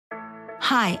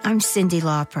Hi, I'm Cyndi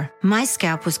Lauper. My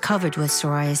scalp was covered with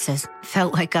psoriasis.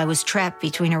 Felt like I was trapped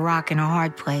between a rock and a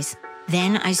hard place.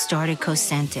 Then I started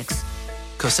Cosentyx.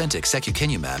 Cosentyx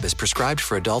secukinumab is prescribed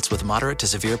for adults with moderate to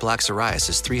severe plaque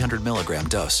psoriasis 300 milligram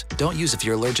dose. Don't use if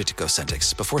you're allergic to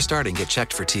Cosentyx. Before starting, get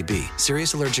checked for TB,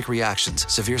 serious allergic reactions,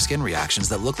 severe skin reactions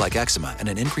that look like eczema, and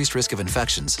an increased risk of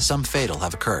infections, some fatal,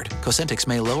 have occurred. Cosentyx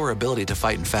may lower ability to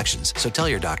fight infections, so tell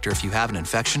your doctor if you have an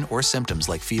infection or symptoms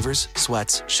like fevers,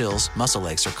 sweats, chills, muscle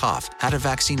aches, or cough, had a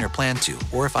vaccine or plan to,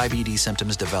 or if IBD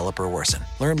symptoms develop or worsen.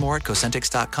 Learn more at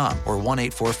Cosentyx.com or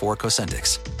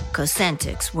 1-844-COSENTYX.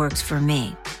 Cosentyx works for me.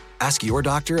 Ask your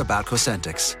doctor about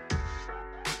Cosentyx.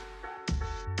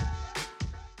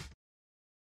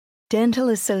 Dental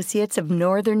Associates of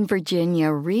Northern Virginia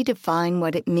redefine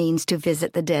what it means to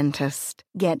visit the dentist.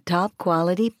 Get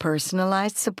top-quality,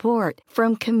 personalized support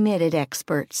from committed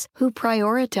experts who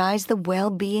prioritize the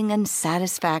well-being and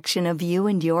satisfaction of you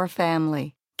and your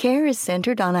family. Care is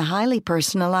centered on a highly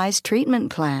personalized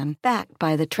treatment plan backed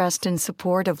by the trust and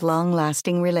support of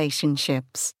long-lasting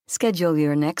relationships. Schedule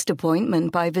your next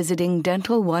appointment by visiting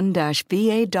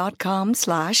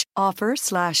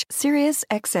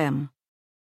dental1-va.com/offer/SiriusXM.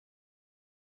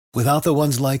 Without the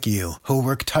ones like you, who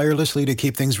work tirelessly to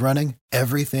keep things running,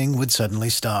 everything would suddenly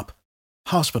stop.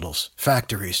 Hospitals,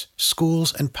 factories,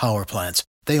 schools, and power plants,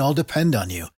 they all depend on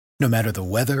you. No matter the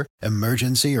weather,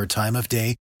 emergency, or time of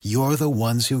day, you're the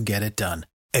ones who get it done.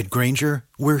 At Grainger,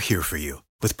 we're here for you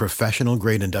with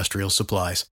professional-grade industrial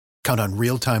supplies. Count on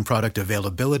real-time product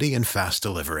availability and fast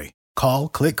delivery. Call,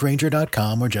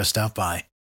 clickgrainger.com, or just stop by.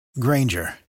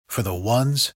 Grainger, for the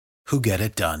ones who get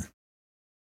it done.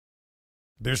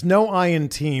 There's no I in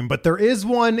team, but there is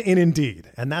one in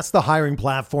Indeed, and that's the hiring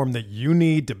platform that you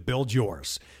need to build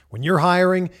yours. When you're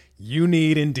hiring, you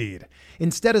need Indeed.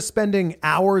 Instead of spending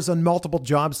hours on multiple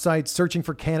job sites searching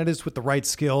for candidates with the right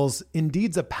skills,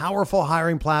 Indeed's a powerful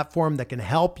hiring platform that can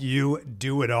help you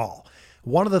do it all.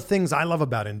 One of the things I love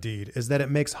about Indeed is that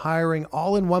it makes hiring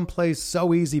all in one place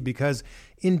so easy because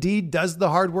Indeed does the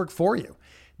hard work for you.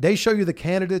 They show you the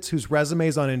candidates whose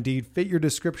resumes on Indeed fit your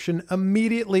description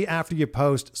immediately after you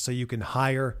post so you can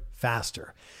hire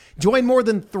faster. Join more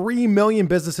than 3 million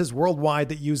businesses worldwide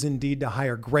that use Indeed to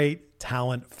hire great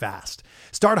talent fast.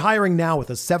 Start hiring now with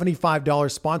a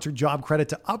 $75 sponsored job credit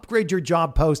to upgrade your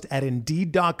job post at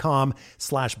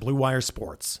Indeed.com/Blue Wire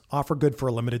Sports. Offer good for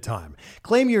a limited time.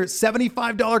 Claim your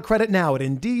 $75 credit now at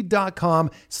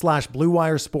Indeed.com/Blue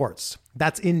Wire Sports.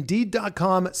 That's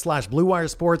Indeed.com/Blue Wire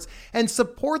Sports, and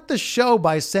support the show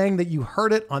by saying that you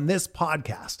heard it on this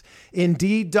podcast.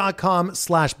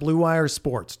 Indeed.com/Blue Wire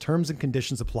Sports. Terms and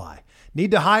conditions apply.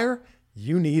 Need to hire?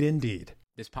 You need Indeed.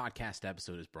 This podcast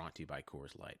episode is brought to you by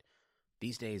Coors Light.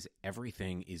 These days,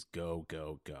 everything is go,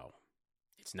 go, go.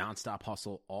 It's nonstop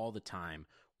hustle all the time.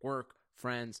 Work,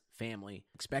 friends, family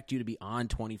expect you to be on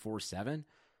 24/7.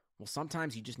 Well,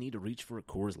 sometimes you just need to reach for a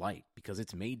Coors Light because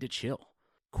it's made to chill.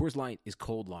 Coors Light is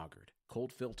cold lagered,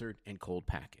 cold filtered, and cold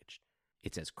packaged.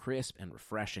 It's as crisp and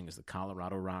refreshing as the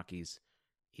Colorado Rockies.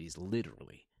 It is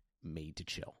literally made to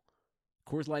chill.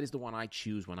 Coors Light is the one I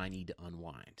choose when I need to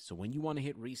unwind. So when you want to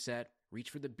hit reset, reach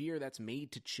for the beer that's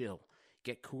made to chill.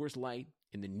 Get Coors Light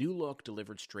in the new look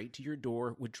delivered straight to your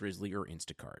door with Drizzly or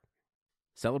Instacart.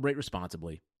 Celebrate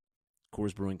responsibly.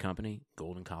 Coors Brewing Company,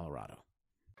 Golden, Colorado.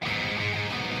 Trying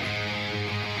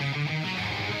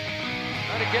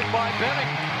to get by Benning.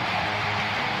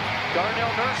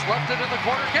 Darnell Nurse left it in the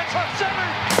corner, gets up center.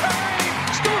 Perry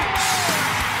scores!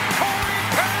 Corey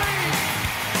Perry!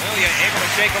 Lilia able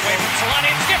to shake away from Solani.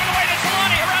 It's given away to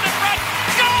Solani around in front.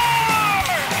 Score!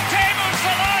 Teemu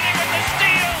Solani with the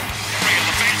steal. Perry and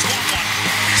the fans want one.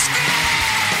 Score!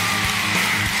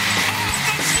 Off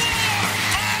the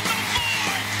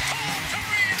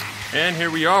floor! And here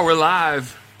we are. We're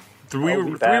live.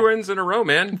 Three wins in a row,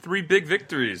 man. 3 big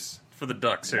victories for the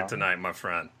Ducks here tonight, my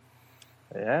friend.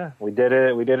 Yeah, we did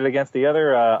it. We did it against the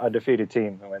other undefeated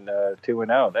team, went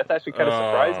 2-0. That's actually kind of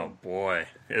surprising. Oh boy,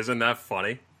 isn't that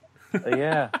funny?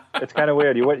 Yeah, it's kind of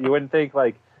weird. You wouldn't think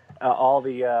like all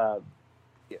the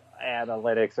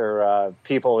analytics or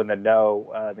people in the know.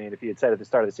 I mean, if you had said at the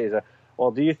start of the season,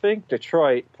 well, do you think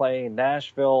Detroit playing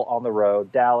Nashville on the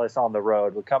road, Dallas on the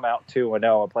road, would come out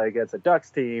 2-0 and play against a Ducks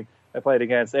team that played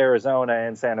against Arizona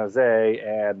and San Jose,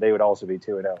 and they would also be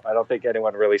 2-0? I don't think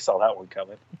anyone really saw that one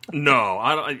coming. No,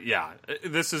 I don't. Yeah,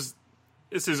 this is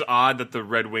odd that the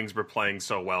Red Wings were playing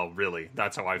so well. Really,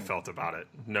 that's how I felt about it.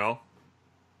 No.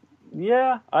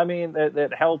 Yeah, I mean,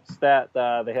 it helps that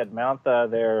they had Mantha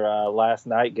there last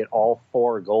night get all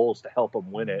 4 goals to help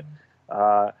them win it.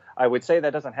 I would say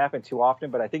that doesn't happen too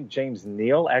often, but I think James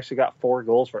Neal actually got 4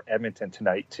 goals for Edmonton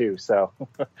tonight too. So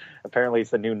apparently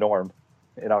it's the new norm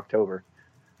in October.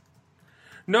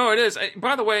 No, it is.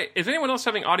 By the way, if anyone else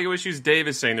having audio issues, Dave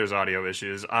is saying there's audio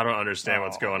issues. I don't understand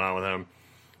what's going on with him.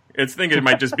 It's thinking it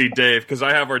might just be Dave, because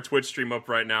I have our Twitch stream up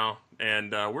right now,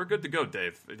 and we're good to go,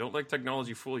 Dave. Don't let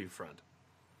technology fool you, friend.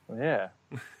 Yeah.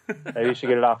 Maybe you should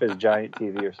get it off his giant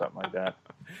TV or something like that.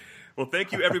 Well,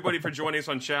 thank you, everybody, for joining us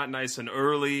on chat nice and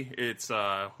early. It's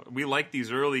we like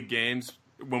these early games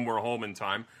when we're home in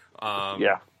time.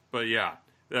 Yeah. But, yeah,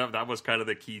 that was kind of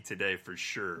the key today for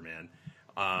sure, man.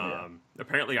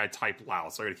 Apparently I type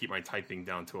loud, so I got to keep my typing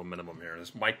down to a minimum here.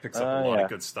 This mic picks up a lot of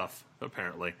good stuff,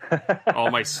 apparently. All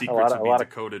my secrets will be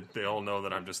decoded. They all know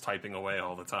that I'm just typing away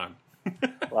all the time.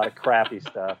 A lot of crappy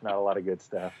stuff, not a lot of good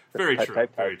stuff. Very true,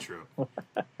 very true.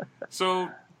 So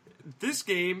this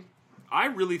game, I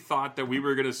really thought that we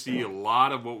were going to see a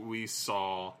lot of what we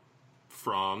saw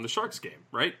from the Sharks game,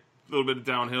 right? A little bit of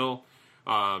downhill.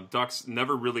 Ducks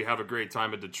never really have a great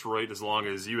time at Detroit, as long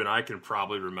as you and I can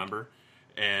probably remember.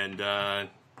 And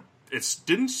it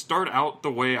didn't start out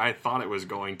the way I thought it was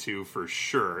going to, for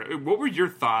sure. What were your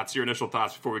thoughts, your initial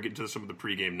thoughts, before we get into some of the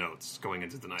pregame notes going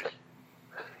into tonight?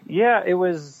 Yeah, it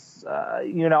was, I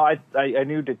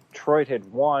knew Detroit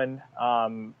had won,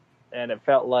 and it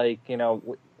felt like,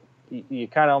 you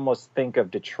kind of almost think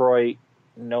of Detroit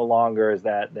no longer as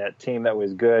that team that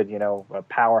was good, a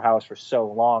powerhouse for so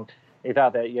long. You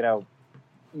thought that,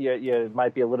 it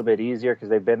might be a little bit easier because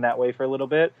they've been that way for a little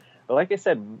bit. But like I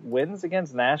said, wins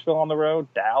against Nashville on the road,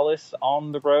 Dallas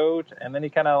on the road, and then you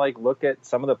kind of look at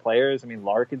some of the players. I mean,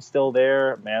 Larkin's still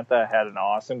there. Mantha had an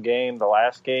awesome game the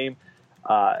last game.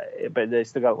 But they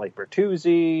still got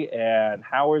Bertuzzi, and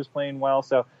Howard's playing well.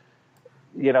 So,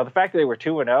 the fact that they were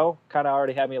 2-0 kind of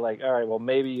already had me all right, well,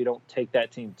 maybe you don't take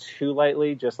that team too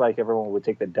lightly, just like everyone would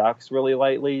take the Ducks really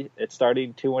lightly at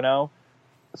starting 2-0.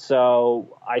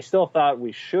 So I still thought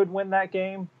we should win that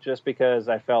game, just because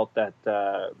I felt that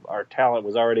our talent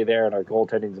was already there and our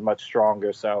goaltending is much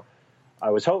stronger. So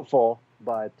I was hopeful,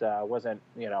 but wasn't,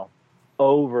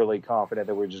 overly confident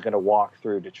that we're just going to walk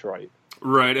through Detroit.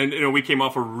 Right, and we came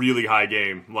off a really high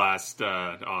game last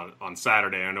on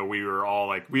Saturday. I know we were all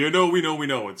like, we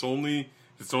know. It's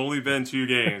only been 2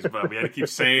 games, but we had to keep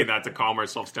saying that to calm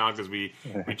ourselves down, because we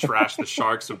trashed the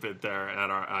Sharks a bit there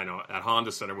at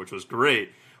Honda Center, which was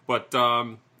great. But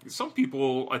some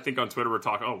people, I think, on Twitter were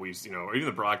talking, or even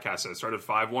the broadcast said it started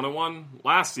 5-1-1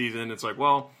 last season. It's like,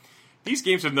 well, these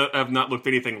games have not looked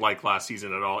anything like last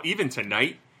season at all. Even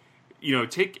tonight.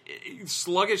 Take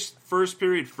sluggish first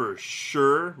period for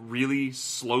sure, really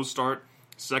slow start.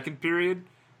 Second period,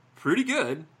 pretty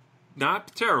good,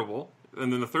 not terrible.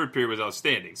 And then the third period was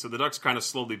outstanding. So the Ducks kind of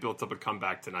slowly built up a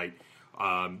comeback tonight,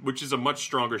 which is a much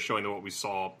stronger showing than what we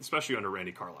saw, especially under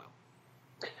Randy Carlyle.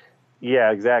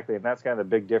 Yeah, exactly. And that's kind of the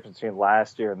big difference between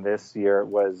last year and this year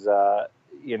was,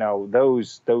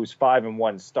 those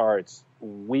 5-1 starts,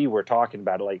 we were talking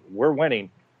about it we're winning,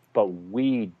 but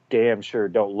we damn sure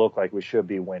don't look like we should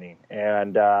be winning.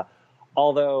 And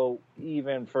although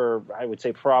even for, I would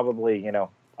say probably,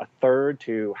 a third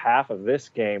to half of this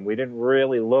game, we didn't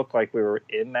really look like we were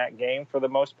in that game for the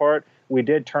most part. We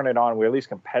did turn it on. We were at least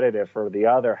competitive for the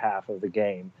other half of the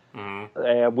game.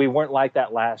 Mm-hmm. We weren't like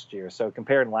that last year. So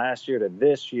comparing last year to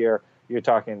this year, you're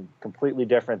talking completely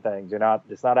different things.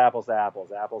 It's not apples to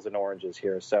apples and oranges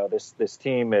here. So this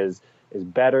team is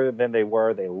better than they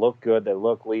were. They look good. They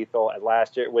look lethal. And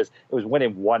last year it was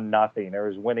winning 1-0. It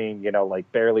was winning,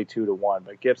 barely 2-1.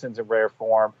 But Gibson's in rare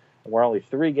form. We're only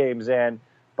 3 games in.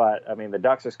 But, the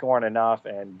Ducks are scoring enough,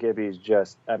 and Gibby's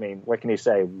just, what can you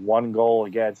say? 1 goal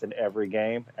against in every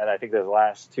game. And I think the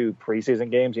last 2 preseason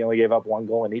games, he only gave up 1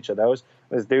 goal in each of those.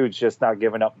 This dude's just not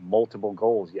giving up multiple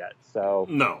goals yet. So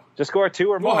no, just score 2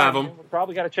 or more. We'll have him. We'll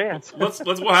probably got a chance. We'll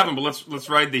have him, but let's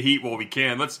ride the heat while we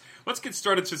can. Let's get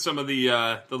started to some of the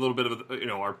little bit of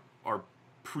our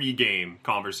pregame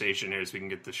conversation here, so we can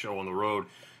get the show on the road.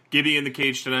 Gibby in the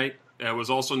cage tonight. It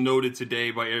was also noted today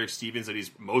by Eric Stevens that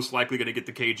he's most likely going to get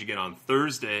the cage again on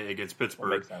Thursday against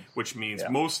Pittsburgh, which means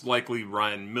most likely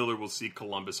Ryan Miller will see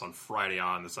Columbus on Friday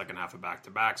on the second half of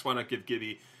back-to-backs. Why not give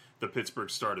Gibby the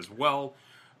Pittsburgh start as well?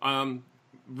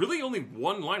 Really only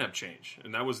one lineup change,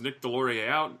 and that was Nick Delorier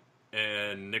out,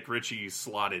 and Nick Ritchie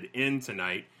slotted in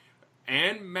tonight,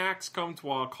 and Max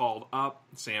Comtois called up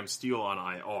Sam Steele on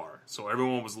IR. So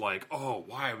everyone was like, oh,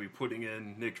 why are we putting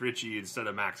in Nick Ritchie instead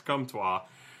of Max Comtois?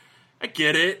 I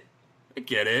get it.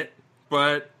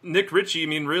 But Nick Ritchie,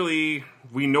 really,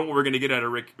 we know what we're going to get out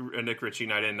of Nick Ritchie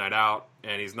night in, night out,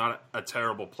 and he's not a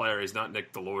terrible player. He's not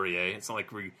Nick Delorier. It's not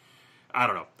like I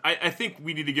don't know. I think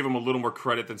we need to give him a little more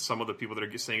credit than some of the people that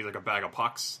are saying he's like a bag of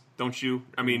pucks, don't you?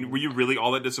 I mean, were you really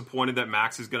all that disappointed that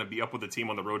Max is going to be up with the team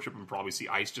on the road trip and probably see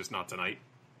ice, just not tonight?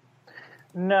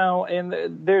 No,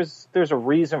 and there's a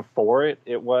reason for it.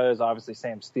 It was obviously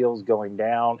Sam Steele's going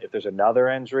down. If there's another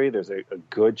injury, there's a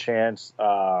good chance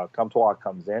Comtois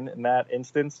comes in that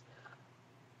instance.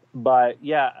 But,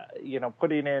 yeah,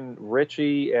 putting in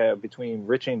Richie, between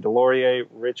Richie and Delorier,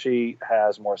 Richie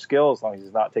has more skill as long as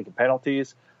he's not taking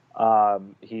penalties.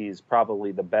 He's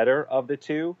probably the better of the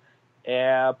two.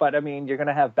 But, I mean, you're going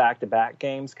to have back-to-back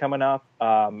games coming up.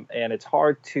 And it's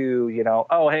hard to,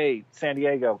 oh, hey, San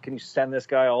Diego, can you send this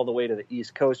guy all the way to the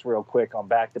East Coast real quick on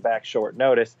back-to-back short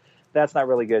notice? That's not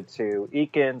really good too.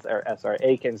 Aikens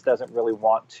doesn't really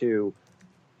want to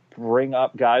bring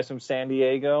up guys from San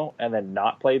Diego and then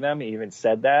not play them. He even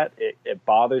said that. It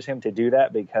bothers him to do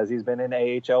that because he's been an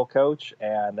AHL coach,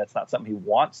 and that's not something he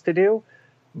wants to do.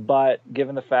 But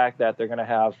given the fact that they're going to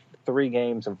have 3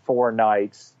 games and 4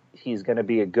 nights, he's going to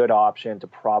be a good option to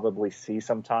probably see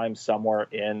sometime somewhere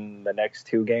in the next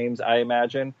 2 games, I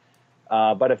imagine.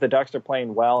 But if the Ducks are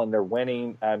playing well and they're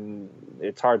winning,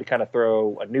 it's hard to kind of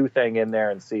throw a new thing in there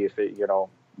and see if it,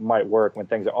 might work when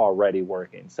things are already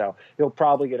working. So he'll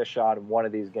probably get a shot in one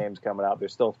of these games coming up.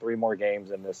 There's still 3 more games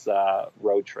in this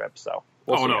road trip. So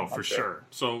for sure.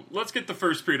 So let's get the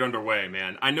first period underway,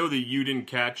 man. I know that you didn't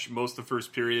catch most of the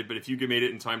first period, but if you made it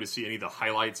in time to see any of the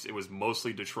highlights, it was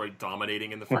mostly Detroit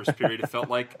dominating in the first period, it felt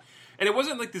like. And it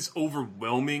wasn't like this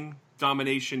overwhelming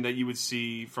domination that you would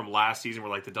see from last season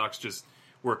where like the Ducks just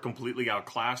were completely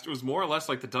outclassed. It was more or less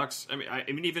like the Ducks, I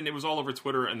mean even it was all over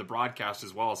Twitter and the broadcast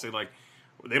as well, say like,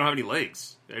 they don't have any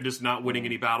legs. They're just not winning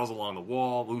any battles along the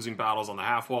wall, losing battles on the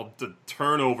half wall. The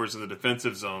turnovers in the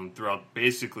defensive zone throughout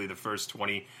basically the first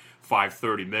 25,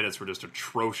 30 minutes were just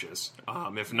atrocious.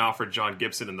 If not for John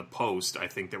Gibson in the post, I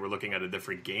think that we're looking at a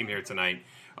different game here tonight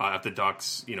if the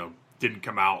Ducks, didn't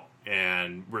come out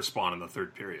and respond in the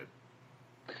third period.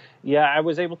 Yeah, I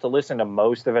was able to listen to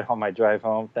most of it on my drive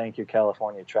home. Thank you,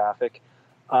 California traffic.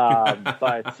 So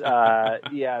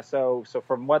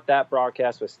from what that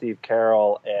broadcast with Steve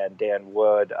Carroll and Dan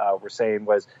Wood were saying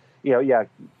was,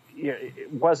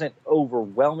 it wasn't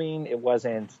overwhelming. It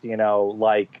wasn't,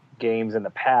 like games in the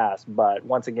past. But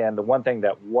once again, the one thing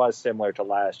that was similar to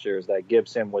last year is that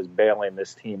Gibson was bailing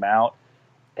this team out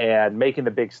and making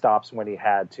the big stops when he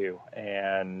had to.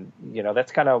 And,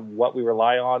 that's kind of what we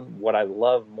rely on. What I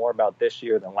love more about this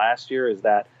year than last year is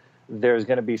that there's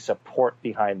going to be support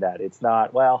behind that. It's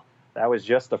not, well, that was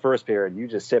just the first period. You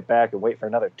just sit back and wait for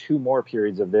another 2 more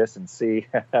periods of this and see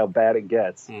how bad it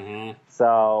gets. Mm-hmm.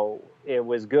 So it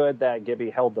was good that Gibby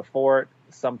held the fort.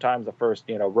 Sometimes the first,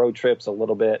 road trip's a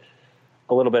little bit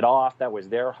off. That was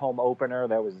their home opener.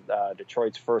 That was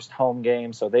Detroit's first home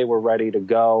game. So they were ready to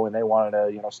go and they wanted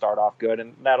to, start off good,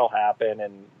 and that'll happen.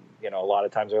 And, a lot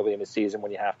of times early in the season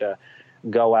when you have to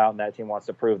go out and that team wants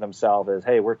to prove themselves as,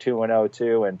 hey, we're 2-0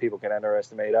 too, and people can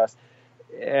underestimate us,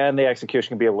 and the execution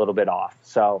can be a little bit off.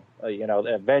 So,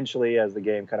 eventually as the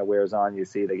game kind of wears on, you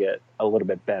see they get a little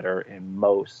bit better in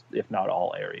most, if not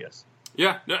all areas.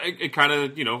 Yeah, it kind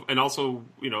of, and also,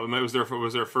 it was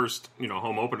their first,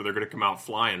 home opener. They're going to come out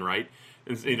flying, right?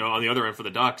 And, on the other end for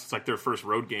the Ducks, it's like their first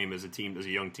road game as a team, as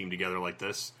a young team together like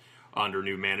this. Under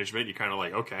new management, you kind of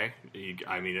like, okay.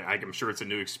 I'm sure it's a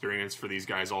new experience for these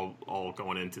guys all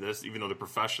going into this. Even though they're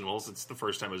professionals, it's the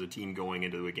first time as a team going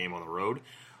into a game on the road.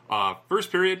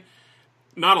 First period,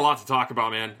 not a lot to talk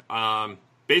about, man.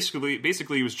 Basically,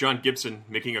 it was John Gibson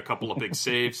making a couple of big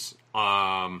saves.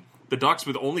 The Ducks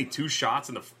with only 2 shots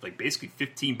in basically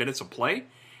 15 minutes of play,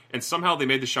 and somehow they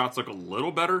made the shots look a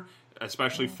little better.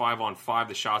 Especially 5-on-5.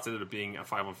 The shots ended up being a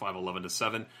 5-on-5,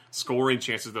 11-7. Scoring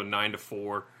chances though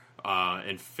 9-4.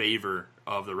 In favor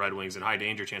of the Red Wings, and high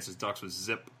danger chances. Ducks was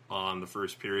zip on the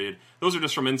first period. Those are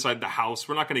just from inside the house.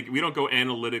 We don't go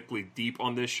analytically deep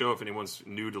on this show if anyone's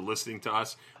new to listening to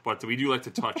us, but we do like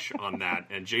to touch on that.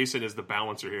 And Jason is the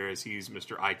balancer here, as he's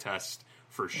Mr. Eye Test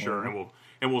for sure. Mm-hmm.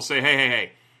 And we'll say,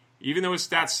 hey, even though his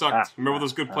stats sucked, remember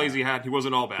those good plays he had? He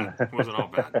wasn't all bad. He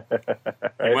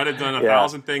might have done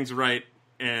 1,000 things right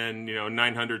and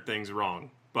 900 things wrong.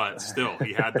 But still,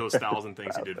 he had those 1,000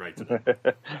 things he did right today.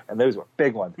 And those were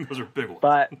big ones. Those were big ones.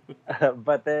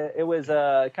 But it was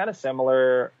kind of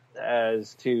similar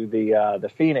as to the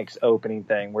Phoenix opening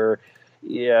thing, where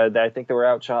I think they were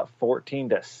outshot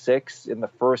 14-6 in the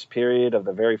first period of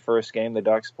the very first game the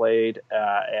Ducks played.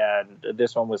 And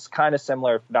this one was kind of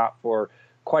similar, if not for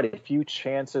quite a few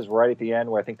chances right at the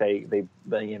end, where I think they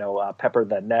peppered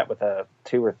the net with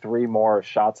 2 or 3 more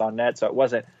shots on net. So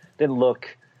it didn't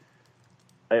look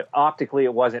optically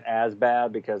it wasn't as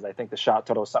bad because I think the shot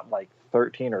total was something like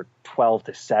 13 or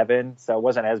 12-7, so it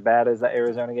wasn't as bad as the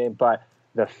Arizona game, but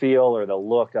the feel or the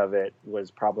look of it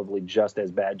was probably just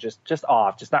as bad, just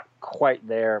off, just not quite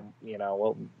there.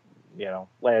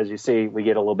 As you see, we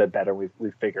get a little bit better.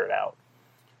 We figure it out.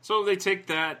 So they take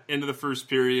that into the first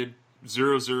period,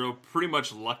 0-0, pretty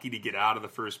much lucky to get out of the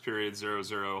first period,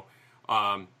 0-0.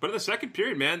 But in the second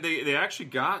period, man, they actually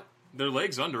got their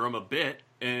legs under them a bit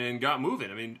and got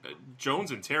moving. I mean,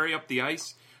 Jones and Terry up the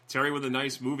ice. Terry with a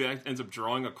nice move ends up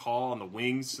drawing a call on the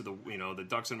wings, so the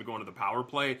Ducks end up going to the power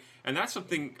play, and that's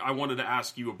something I wanted to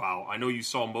ask you about. I know you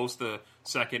saw most of the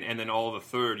second and then all of the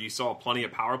third. You saw plenty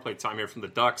of power play time here from the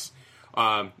Ducks.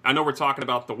 I know we're talking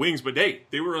about the wings, but hey,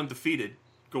 they were undefeated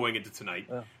going into tonight.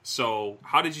 Yeah. So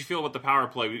how did you feel about the power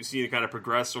play? We've seen it kind of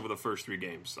progress over the first 3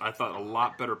 games. I thought a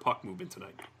lot better puck movement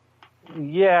tonight.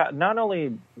 Yeah, not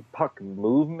only puck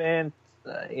movement,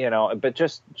 but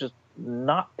just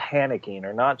not panicking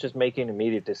or not just making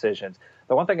immediate decisions.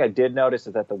 The one thing I did notice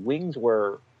is that the wings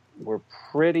were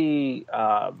pretty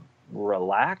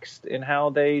relaxed in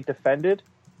how they defended,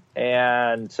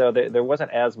 and so there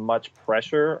wasn't as much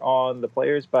pressure on the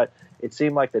players. But it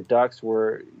seemed like the Ducks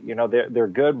were, they're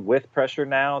good with pressure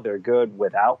now. They're good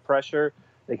without pressure.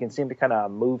 They can seem to kind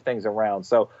of move things around.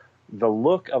 So the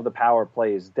look of the power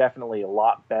play is definitely a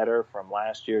lot better from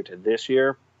last year to this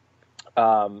year.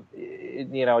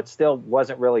 It still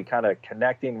wasn't really kind of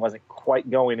connecting, wasn't quite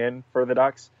going in for the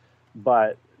Ducks,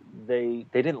 but they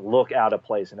didn't look out of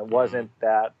place. And it wasn't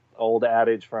that old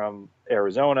adage from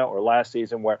Arizona or last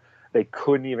season where they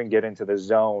couldn't even get into the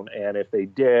zone. And if they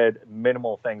did,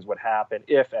 minimal things would happen,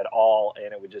 if at all,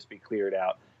 and it would just be cleared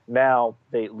out. Now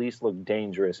they at least look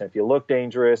dangerous. And if you look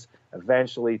dangerous,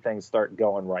 eventually things start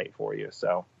going right for you.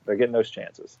 So they're getting those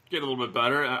chances. Get a little bit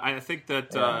better. I think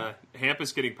that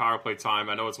Hampus getting power play time,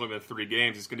 I know it's only been 3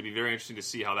 games. It's going to be very interesting to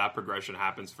see how that progression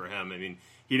happens for him. I mean,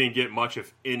 he didn't get much,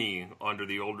 if any, under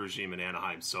the old regime in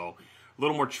Anaheim. So a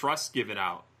little more trust given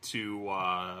out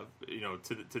to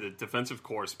the defensive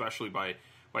core, especially by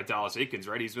Dallas Eakins,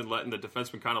 right? He's been letting the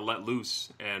defenseman kind of let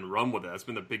loose and run with it. That's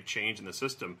been the big change in the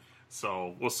system.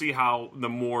 So we'll see how the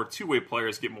more two-way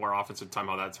players get more offensive time,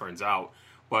 how that turns out.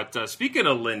 But speaking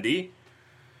of Lindy,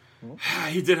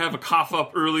 he did have a cough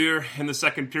up earlier in the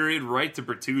second period, right to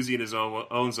Bertuzzi in his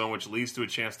own zone, which leads to a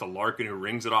chance to Larkin, who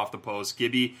rings it off the post.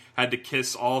 Gibby had to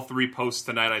kiss all 3 posts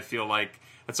tonight, I feel like.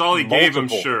 That's all he gave him,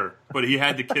 sure. But he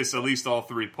had to kiss at least all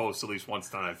 3 posts at least once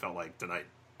tonight, I felt like, tonight.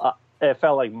 It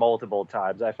felt like multiple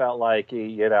times. I felt like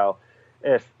he,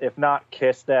 if not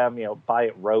kiss them, buy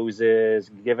it roses,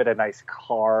 give it a nice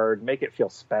card, make it feel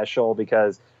special,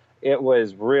 because it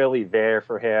was really there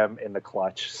for him in the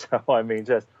clutch. So, I mean,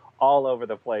 just all over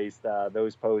the place,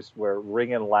 those posts were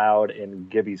ringing loud in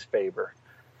Gibby's favor.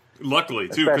 Luckily,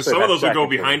 too, because some of those would go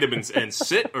behind him and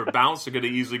sit or bounce. They could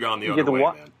have easily gone the other way,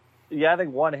 man. Yeah, I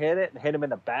think one hit him in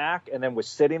the back, and then was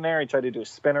sitting there and tried to do a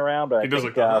spin around. But I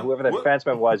think whoever the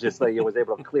defenseman was just like was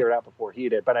able to clear it out before he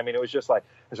did. But I mean, it was just like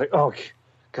oh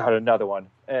god, another one.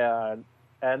 And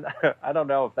I don't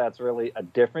know if that's really a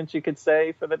difference you could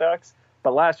say for the Ducks.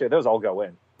 But last year those all go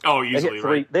in. Oh,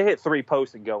 easily, they hit 3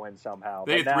 posts and go in somehow.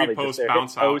 They hit 3 posts,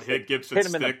 bounce out, hit Gibson's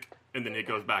stick, and then it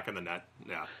goes back in the net.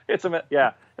 Yeah, hits him.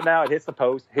 Yeah, and now it hits the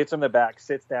post, hits him in the back,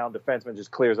 sits down. Defenseman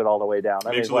just clears it all the way down.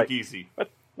 Makes it look easy.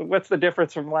 What's the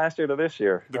difference from last year to this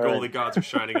year? The goalie gods are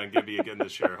shining on Gibby again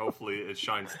this year. Hopefully it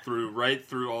shines right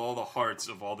through all the hearts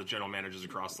of all the general managers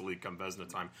across the league come Vezina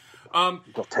time.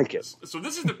 They'll take it. So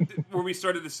this is where we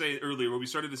started to say earlier, where we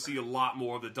started to see a lot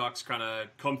more of the Ducks kind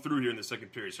of come through here in the second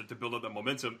period, start to build up that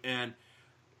momentum. And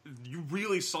you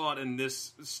really saw it in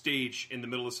this stage in the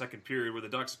middle of the second period where the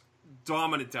Ducks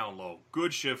dominant down low.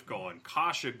 Good shift going.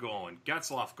 Kasha going.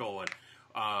 Getzlaf going.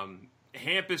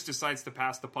 Hampus decides to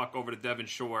pass the puck over to Devin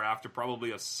Shore after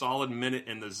probably a solid minute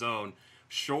in the zone.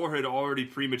 Shore had already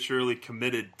prematurely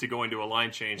committed to going to a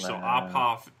line change, so up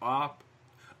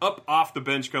off the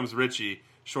bench comes Richie.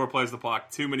 Shore plays the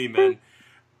puck. Too many men.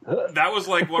 That was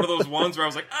like one of those ones where I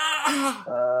was like,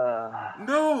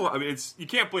 no. I mean, you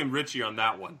can't blame Richie on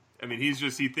that one. I mean, he's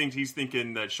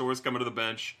thinking that Shore's coming to the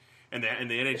bench, and the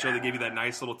NHL they gave you that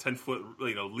nice little 10-foot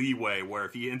leeway where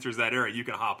if he enters that area, you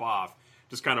can hop off.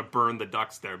 Just kind of burned the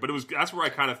Ducks there. But that's where I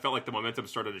kind of felt like the momentum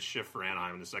started to shift for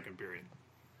Anaheim in the second period.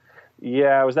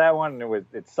 Yeah, it was that one.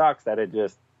 It sucks that it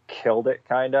just killed it,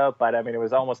 kind of. But, I mean, it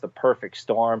was almost the perfect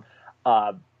storm.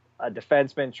 A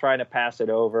defenseman trying to pass it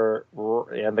over,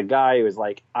 and the guy was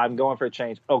like, I'm going for a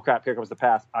change. Oh, crap, here comes the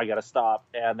pass. I got to stop.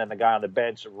 And then the guy on the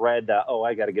bench read,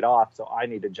 I got to get off, so I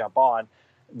need to jump on.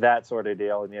 That sort of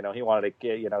deal. And, he wanted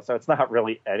to get, so it's not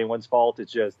really anyone's fault.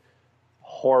 It's just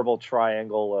horrible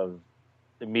triangle of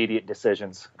immediate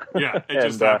decisions. Yeah, it and,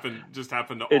 just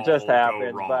happened to it just all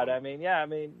happened. go wrong. But I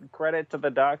mean, credit to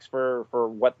the Ducks for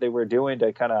what they were doing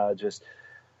to kind of just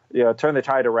turn the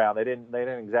tide around. They didn't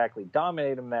exactly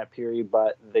dominate them that period,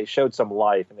 but they showed some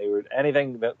life, and they were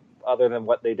anything that other than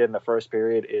what they did in the first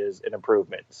period is an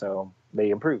improvement. So they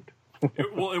improved.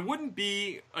 Well, it wouldn't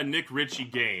be a Nick Ritchie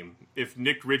game if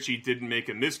Nick Ritchie didn't make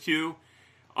a miscue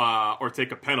or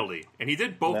take a penalty. And he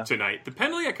did both tonight. The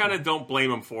penalty I kind of don't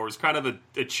blame him for. It was kind of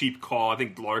a cheap call. I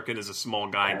think Larkin is a small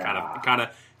guy and kind of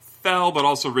fell, but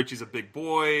also Ritchie's a big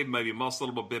boy, maybe muscled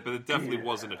a little bit, but it definitely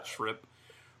wasn't a trip.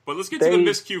 But let's get to the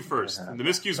miscue first. The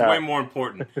miscue is way more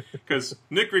important because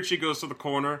Nick Ritchie goes to the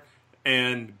corner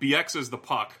and BX's the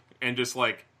puck and just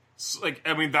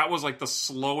that was like the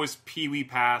slowest peewee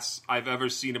pass I've ever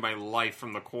seen in my life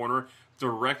from the corner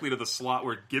directly to the slot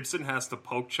where Gibson has to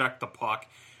poke check the puck.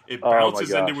 It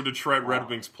bounces into a Detroit Red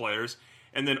Wings players,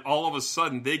 and then all of a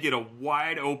sudden they get a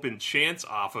wide open chance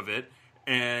off of it,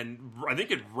 and I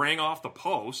think it rang off the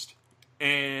post,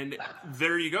 and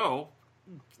there you go.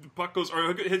 The puck goes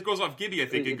off Gibby. I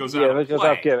think it goes out of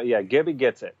play. Gibby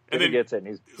gets it. Gets it. And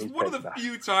he's one of the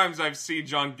few times I've seen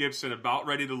John Gibson about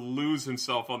ready to lose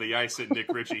himself on the ice at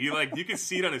Nick Ritchie. You can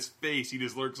see it on his face. He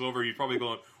just lurks over. He's probably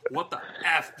going, "What the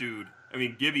F, dude?" I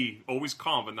mean, Gibby always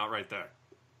calm, but not right there.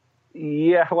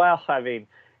 Yeah, well, I mean,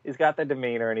 he's got the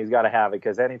demeanor, and he's got to have it,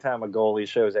 because anytime a goalie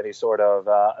shows any sort of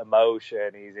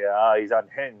emotion, he's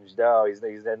unhinged.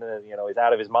 He's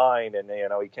out of his mind, and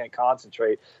he can't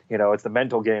concentrate. It's the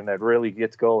mental game that really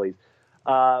gets goalies.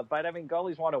 But I mean,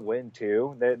 goalies want to win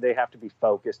too. They have to be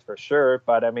focused for sure.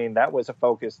 But I mean, that was a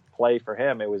focused play for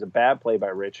him. It was a bad play by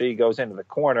Ritchie. He goes into the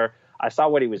corner. I saw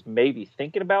what he was maybe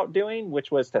thinking about doing,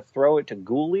 which was to throw it to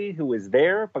Gooley, who was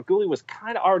there. But Gooley was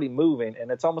kind of already moving,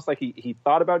 and it's almost like he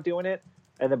thought about doing it.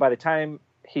 And then by the time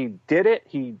he did it,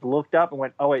 he looked up and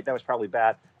went, "Oh, wait, that was probably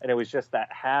bad." And it was just that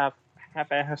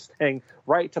half-assed thing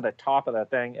right to the top of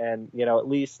that thing, and, at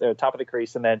least the top of the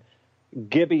crease. And then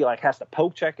Gibby, has to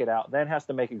poke check it out, then has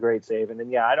to make a great save. And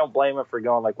then, I don't blame him for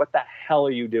going, what the hell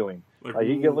are you doing? You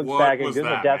can look back and give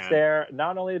him the death stare.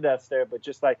 Not only the death stare, but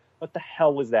just what the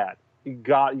hell was that?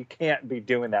 You can't be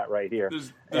doing that right here.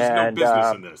 There's no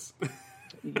business in this.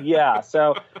 Yeah,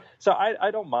 so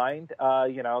I don't mind. I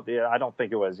don't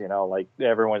think it was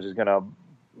everyone's just gonna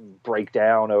break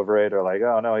down over it, or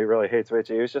oh no, he really hates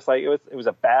Ritchie. It was just it was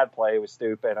a bad play. It was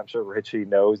stupid. I'm sure Ritchie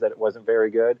knows that it wasn't very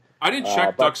good. I didn't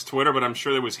check Duck's Twitter, but I'm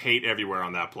sure there was hate everywhere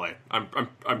on that play. I'm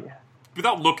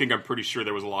without looking, I'm pretty sure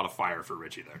there was a lot of fire for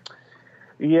Ritchie there.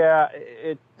 Yeah,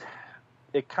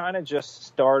 it kind of just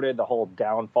started the whole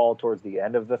downfall towards the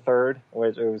end of the third,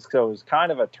 which it was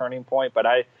kind of a turning point. But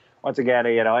once again,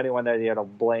 anyone that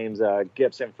blames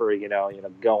Gibson for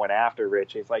going after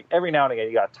Ritchie, it's every now and again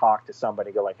you got to talk to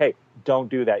somebody, go hey, don't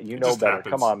do that. Better. Happens.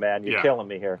 Come on, man, you're killing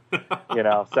me here.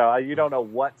 So you don't know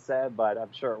what said, but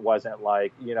I'm sure it wasn't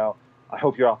I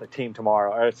hope you're off the team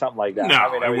tomorrow or something like that.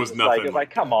 No, it was nothing. It was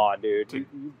come on, dude,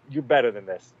 you're better than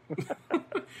this.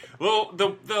 Well,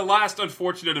 the last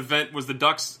unfortunate event was the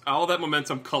Ducks. All that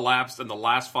momentum collapsed in the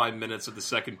last 5 minutes of the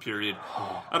second period.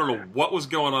 I don't know what was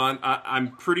going on.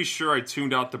 I'm pretty sure I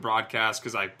tuned out the broadcast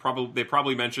because they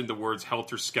probably mentioned the words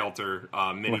helter skelter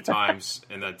many times,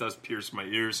 and that does pierce my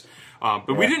ears.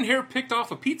 But we didn't hear picked off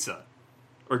a pizza.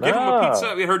 Or give him a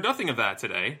pizza. We heard nothing of that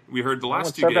today. We heard the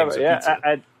last two games of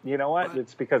pizza. You know what?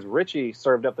 It's because Ritchie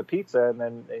served up the pizza, and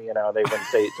then they wouldn't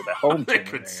say it to the home team. They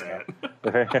could say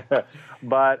it.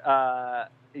 But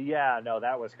no,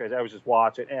 that was crazy. I was just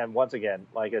watching, and once again,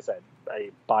 like I said,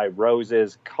 I buy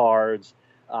roses, cards,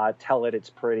 tell it it's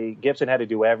pretty. Gibson had to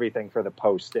do everything for the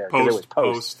post there, because it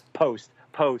was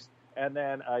post. And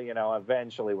then,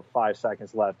 eventually with 5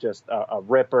 seconds left, just a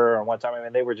ripper. And one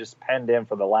time, they were just penned in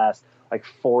for the last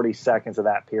 40 seconds of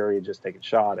that period, just taking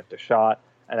shot after shot.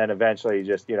 And then eventually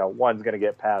just, one's going to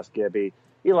get past Gibby.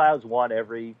 He allows one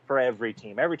for every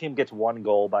team. Every team gets one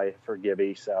goal for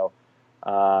Gibby. So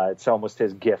it's almost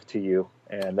his gift to you.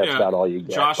 And that's about all you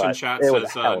get. Josh in chat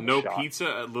says no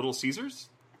pizza at Little Caesars.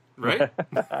 Right?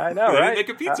 I know, right? They make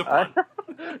a pizza pun.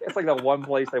 It's the one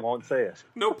place they won't say it.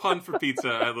 No pun for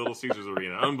pizza at Little Caesars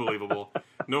Arena. Unbelievable.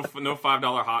 No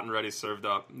 $5 hot and ready served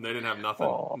up. They didn't have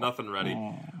nothing ready.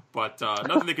 But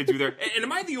nothing they could do there. And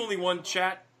am I the only one,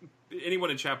 chat?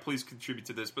 Anyone in chat, please contribute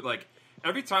to this. But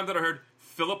every time that I heard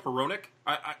Philip Hronek,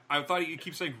 I thought he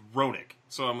keeps saying Roenick.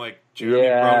 So I'm Jeremy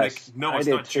Roenick. No, it's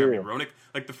not Jeremy Roenick.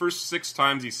 The first 6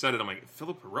 times he said it, I'm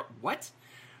Philip Hronek? What?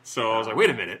 So I was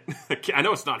wait a minute. I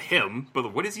know it's not him,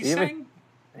 but what is he saying?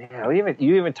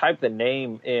 You even typed the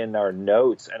name in our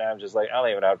notes, and I'm just like, I don't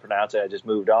even know how to pronounce it. I just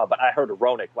moved on. But I heard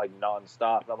Hronek like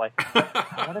nonstop. And I'm like,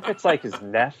 I wonder if it's like his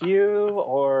nephew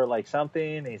or like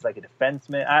something. He's like a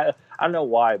defenseman. I don't know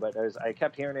why, but I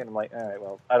kept hearing it. And I'm like, all right,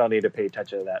 well, I don't need to pay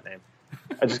attention to that name.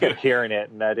 I just kept hearing it,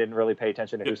 and I didn't really pay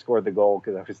attention to who scored the goal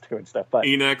because I was doing stuff. But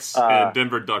Enex and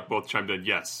Denver Duck both chimed in.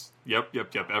 Yes, yep,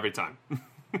 every time.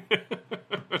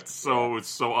 It's so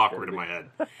awkward in my head.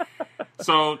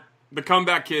 So the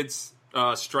comeback kids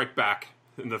strike back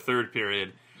in the third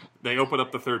period. They open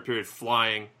up the third period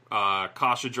flying.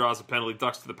 Kasha draws a penalty,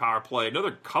 Ducks to the power play.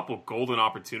 Another couple golden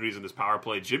opportunities in this power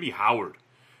play. Jimmy Howard,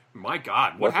 my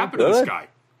God, what happened to this guy?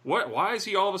 Why is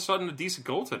he all of a sudden a decent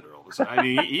goaltender all of a sudden? I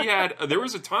mean, there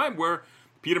was a time where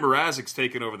Peter Mrazek's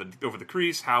taken over the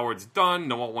crease. Howard's done.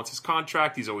 No one wants his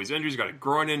contract. He's always injured. He's got a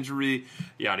groin injury.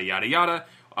 Yada yada yada.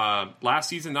 Last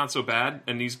season, not so bad,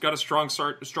 and he's got a strong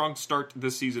start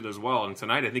this season as well. And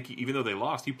tonight, I think even though they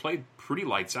lost, he played pretty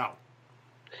lights out.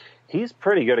 He's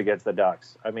pretty good against the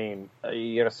Ducks. I mean,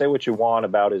 say what you want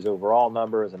about his overall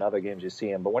numbers and other games you see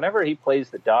him, but whenever he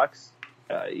plays the Ducks,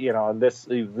 and this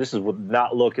is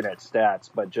not looking at stats,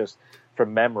 but just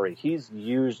from memory, he's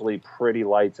usually pretty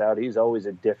lights out. He's always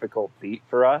a difficult beat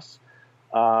for us.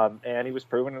 And he was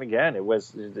proving it again. It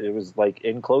was like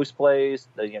in close plays,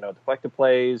 deflected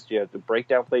plays, the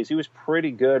breakdown plays. He was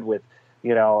pretty good with,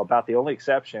 about the only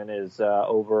exception is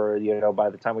over, by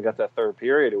the time we got to the third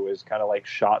period, it was kind of like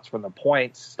shots from the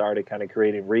points started kind of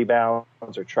creating rebounds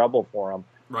or trouble for him.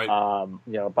 Right.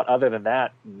 But other than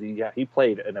that, he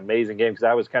played an amazing game because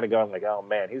I was kind of going like, oh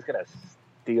man, he's going to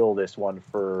steal this one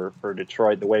for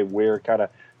Detroit the way we're kind of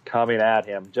coming at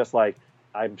him, just like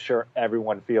I'm sure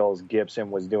everyone feels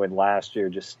Gibson was doing last year,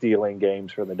 just stealing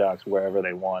games for the Ducks wherever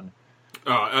they won.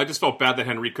 I just felt bad that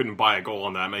Henry couldn't buy a goal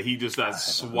on that. I mean, he just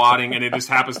swatting, and it just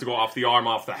happens to go off the arm,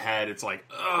 off the head. It's like,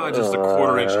 just a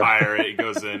quarter-inch higher. It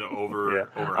goes in over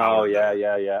Howard. Oh,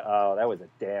 yeah. Oh, that was a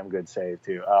damn good save,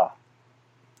 too. Oh.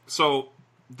 So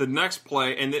the next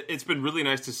play, and it's been really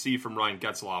nice to see from Ryan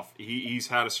Getzlaf. He's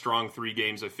had a strong 3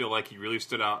 games. I feel like he really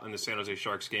stood out in the San Jose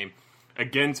Sharks game.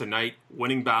 Again tonight,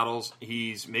 winning battles.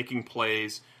 He's making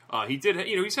plays. He's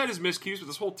had his miscues, but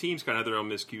this whole team's kind of had their own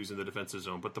miscues in the defensive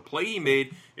zone. But the play he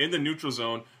made in the neutral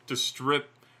zone to strip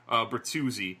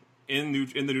Bertuzzi in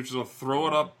the neutral zone, throw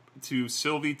it up to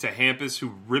Sylvie, to Hampus,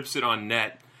 who rips it on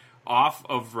net off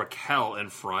of Raquel in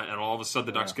front, and all of a sudden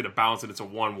the Ducks get a bounce, and it's a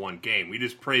 1-1 game. We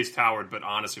just praised Howard, but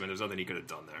honestly, man, there's nothing he could have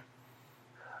done there.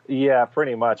 Yeah,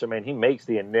 pretty much. I mean, he makes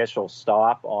the initial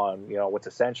stop on, what's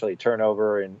essentially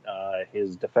turnover in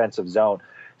his defensive zone.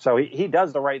 So he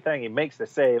does the right thing. He makes the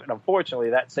save, and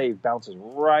unfortunately, that save bounces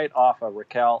right off of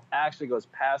Raquel, actually goes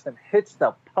past him, hits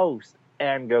the post,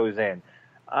 and goes in.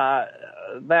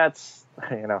 That's, I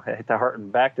hate to harken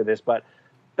back to this, but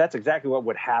that's exactly what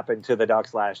would happen to the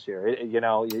Ducks last year.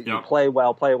 You play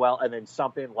well, and then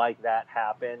something like that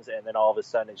happens, and then all of a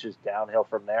sudden it's just downhill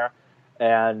from there.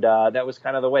 And that was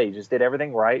kind of the way. He just did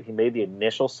everything right. He made the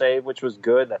initial save, which was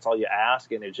good. That's all you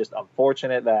ask. And it's just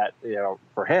unfortunate that,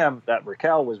 for him, that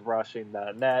Raquel was rushing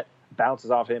the net, bounces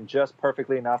off him just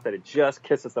perfectly enough that it just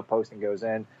kisses the post and goes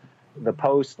in. The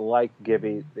post, like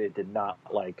Gibby, it did not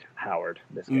like Howard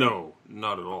this game. No,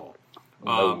 not at all.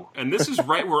 No. And this is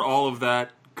right where all of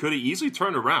that could have easily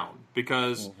turned around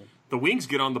because the Wings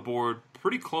get on the board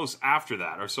pretty close after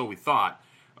that, or so we thought.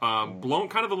 Blown,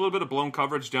 kind of a little bit of blown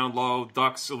coverage down low.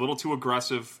 Ducks a little too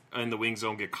aggressive in the wing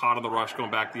zone, get caught on the rush going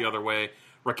back the other way.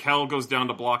 Raquel goes down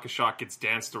to block a shot, gets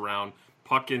danced around.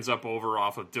 Puck ends up over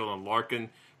off of Dylan Larkin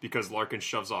because Larkin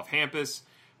shoves off Hampus.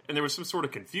 And there was some sort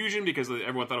of confusion because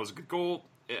everyone thought it was a good goal.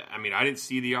 I mean, I didn't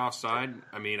see the offside.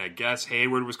 I mean, I guess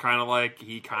Hayward was kind of like,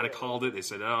 he kind of called it. They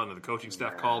said, and then the coaching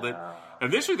staff called it.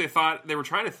 Initially, they were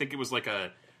trying to think it was like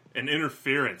an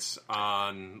interference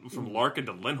from Larkin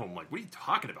to Lindholm. Like, what are you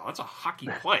talking about? That's a hockey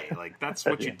play. Like, that's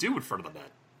what you do in front of the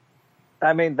net.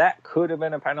 I mean, that could have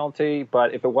been a penalty,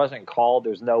 but if it wasn't called,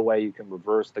 there's no way you can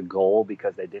reverse the goal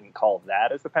because they didn't call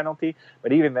that as the penalty.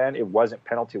 But even then, it wasn't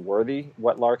penalty worthy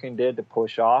what Larkin did to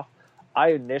push off. I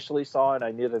initially saw it. I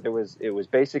knew that it was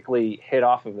basically hit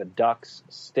off of the Ducks'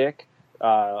 stick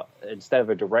instead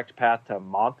of a direct path to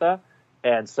Mantha.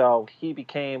 And so he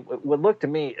became what looked to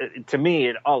me,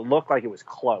 it all looked like it was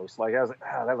close. Like I was like,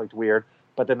 that looked weird.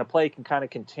 But then the play kind of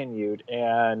continued,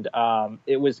 and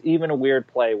it was even a weird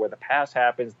play where the pass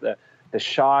happens, the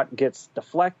shot gets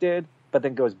deflected, but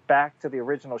then goes back to the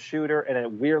original shooter, and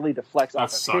it weirdly deflects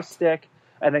off of his stick,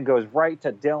 and then goes right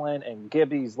to Dylan, and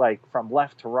Gibby's like from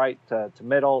left to right to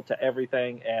middle to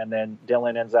everything, and then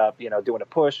Dylan ends up doing a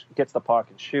push, gets the puck,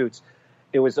 and shoots.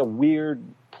 It was a weird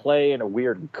play and a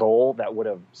weird goal that would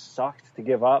have sucked to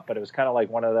give up, but it was kind of like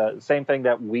one of the same thing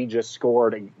that we just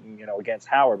scored, against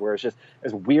Howard, where it's just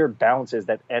as weird bounces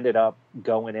that ended up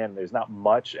going in. There's not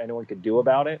much anyone could do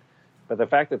about it, but the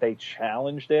fact that they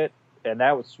challenged it, and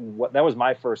that was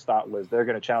my first thought, was they're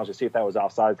going to challenge to see if that was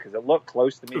offside, because it looked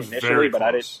close to me initially, but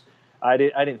I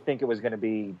didn't think it was going to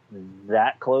be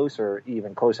that close or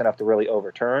even close enough to really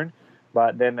overturn.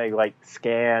 But then they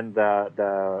scanned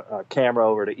the camera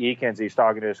over to Eakins. He's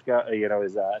talking to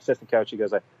his assistant coach. He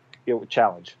goes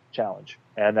challenge,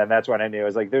 and then that's when I knew. It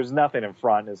was like, there's nothing in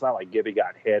front. It's not like Gibby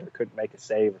got hit or couldn't make a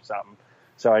save or something.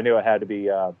 So I knew it had to be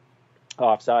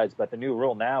offsides. But the new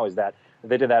rule now is that if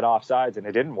they did that offsides and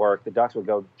it didn't work, the Ducks would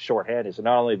go shorthanded. So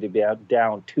not only did they be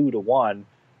down 2-1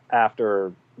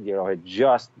 after had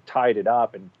just tied it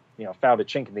up and found a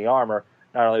chink in the armor.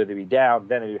 Not only would they be down,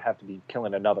 then it would have to be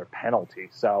killing another penalty.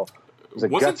 So it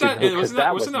was wasn't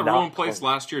that rule in place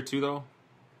last year too, though?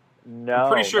 No,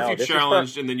 I'm pretty sure if you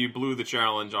challenged and then you blew the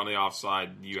challenge on the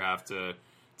offside, you have to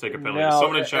take a penalty.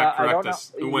 Someone in chat correct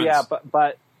us. Who wins? Yeah,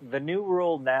 but the new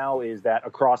rule now is that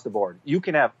across the board, you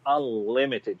can have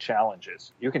unlimited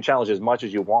challenges. You can challenge as much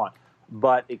as you want,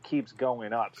 but it keeps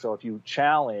going up. So if you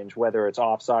challenge, whether it's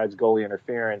offsides, goalie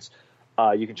interference,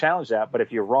 you can challenge that. But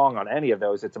if you're wrong on any of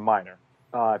those, it's a minor.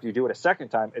 If you do it a second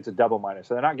time, it's a double minor.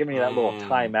 So they're not giving you that little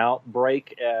timeout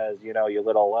break as, your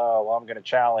little, I'm going to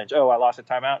challenge. Oh, I lost a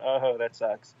timeout. Oh, that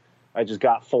sucks. I just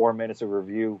got 4 minutes of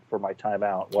review for my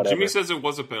timeout. Whatever. Jimmy says it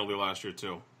was a penalty last year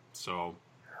too. So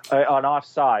on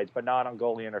offsides, but not on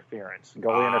goalie interference.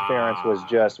 Goalie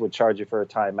interference would charge you for a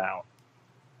timeout.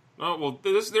 Oh, well,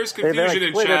 there's confusion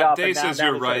in chat. Dave says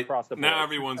you're right. Now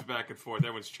everyone's back and forth.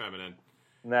 Everyone's chiming in.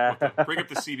 Nah. Bring up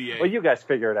the CBA. Well, you guys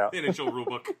figure it out. The NHL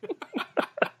rulebook.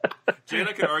 Jay and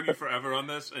I could argue forever on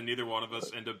this, and neither one of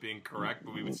us end up being correct,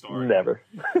 but we would still argue. Never.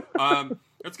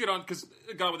 Let's get on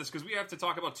with this, because we have to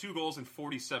talk about 2 goals in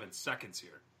 47 seconds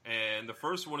here. And the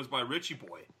first one is by Richie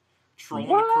Boy. Trolling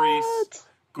the crease.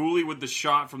 Gooley with the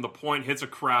shot from the point, hits a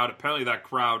crowd. Apparently that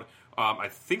crowd, I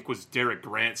think, was Derek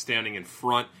Grant standing in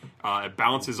front. It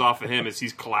bounces off of him as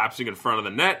he's collapsing in front of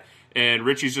the net. And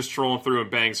Richie's just trolling through and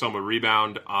bangs home a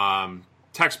rebound.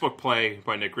 Textbook play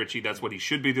by Nick Ritchie. That's what he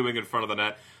should be doing in front of the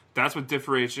net. That's what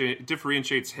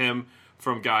differentiates him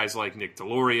from guys like Nick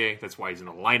Delorier. That's why he's in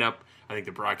the lineup. I think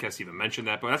the broadcast even mentioned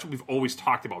that. But that's what we've always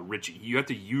talked about Ritchie. You have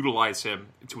to utilize him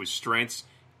to his strengths.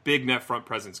 Big net front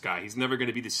presence guy. He's never going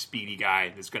to be the speedy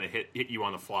guy that's going to hit you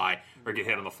on the fly or get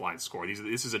hit on the fly and score.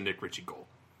 This is a Nick Ritchie goal.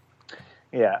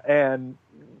 Yeah, and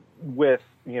with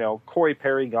Corey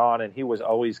Perry gone, and he was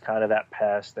always kind of that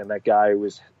pest and that guy who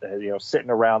was sitting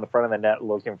around the front of the net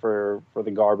looking for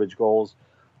the garbage goals.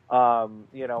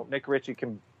 Nick Ritchie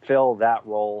can fill that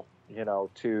role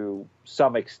to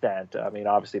some extent. I mean,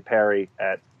 obviously Perry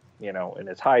in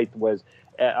his height was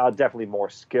definitely more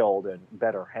skilled and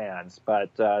better hands, but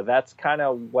that's kind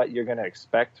of what you're going to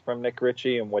expect from Nick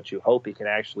Ritchie and what you hope he can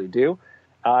actually do.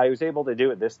 He was able to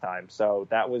do it this time, so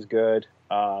that was good.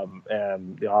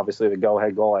 And obviously the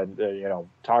go-ahead goal, and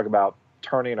talk about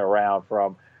turning around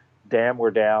from damn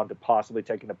we're down to possibly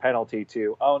taking a penalty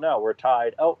to, oh no, we're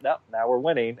tied. Oh no, now we're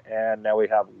winning, and now we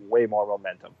have way more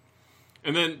momentum.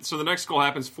 And then, so the next goal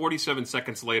happens 47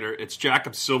 seconds later. It's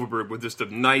Jakob Silfverberg with just a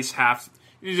nice half.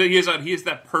 He has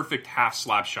that perfect half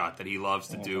slap shot that he loves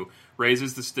to do.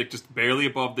 Raises the stick just barely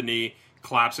above the knee,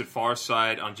 claps it far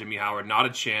side on Jimmy Howard. Not a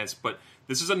chance, but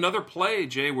this is another play,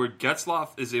 Jay, where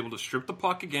Getzlaf is able to strip the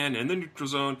puck again in the neutral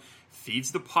zone,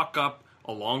 feeds the puck up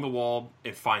along the wall,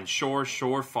 and finds Shore.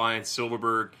 Shore finds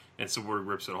Silfverberg, and Silfverberg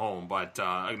rips it home. But,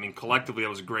 collectively, that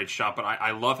was a great shot. But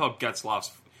I love how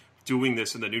Getzlaf's doing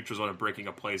this in the neutral zone and breaking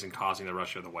up plays and causing the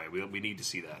rush the other way. We need to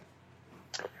see that.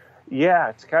 Yeah,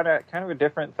 it's kind of a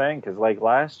different thing, because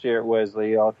last year it was,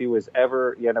 if he was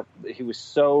ever, he was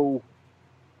so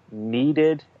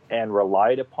needed and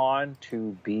relied upon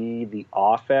to be the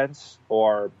offense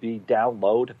or be down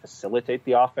low to facilitate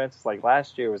the offense. It's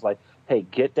last year was hey,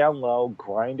 get down low,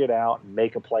 grind it out, and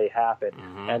make a play happen.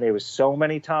 Mm-hmm. And it was so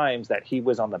many times that he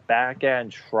was on the back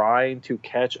end trying to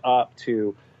catch up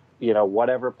to,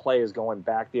 whatever play is going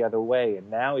back the other way. And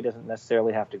now he doesn't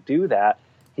necessarily have to do that.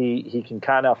 He can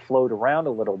kind of float around a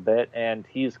little bit, and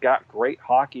he's got great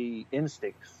hockey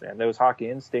instincts. And those hockey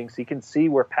instincts, he can see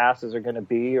where passes are going to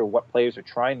be or what players are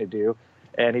trying to do.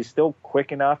 And he's still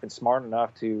quick enough and smart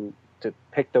enough to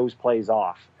pick those plays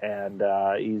off. And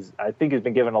I think he's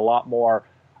been given a lot more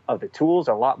of the tools,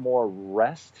 a lot more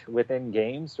rest within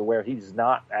games, to where he's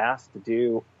not asked to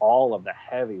do all of the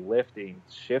heavy lifting,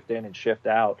 shift in and shift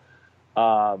out.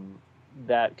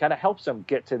 that kind of helps him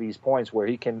get to these points where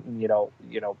he can,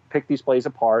 pick these plays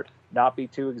apart, not be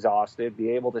too exhausted,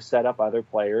 be able to set up other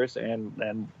players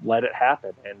and let it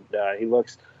happen. And he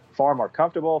looks far more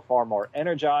comfortable, far more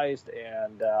energized,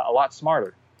 and a lot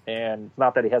smarter. And it's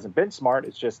not that he hasn't been smart.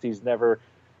 It's just he's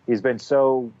been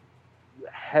so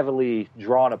heavily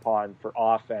drawn upon for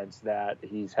offense that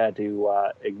he's had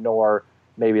to ignore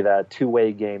maybe the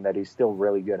two-way game that he's still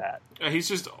really good at. He's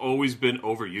just always been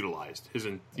overutilized,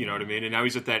 you know what I mean? And now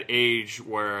he's at that age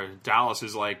where Dallas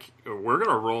is like, we're going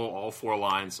to roll all four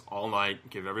lines all night,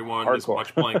 give everyone as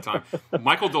much playing time.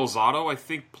 Michael Del Zotto, I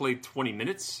think, played 20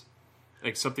 minutes,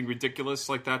 like something ridiculous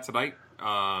like that tonight.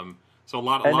 So a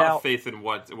lot of faith in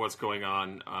what's going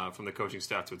on from the coaching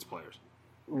staff to its players.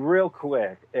 Real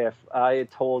quick, if I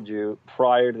had told you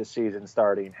prior to the season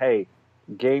starting, hey,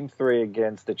 Game 3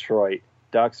 against Detroit,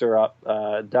 Ducks are up.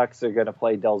 Ducks are going to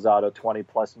play Del Zotto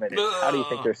 20+ minutes. How do you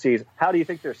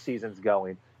think their season's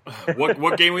going?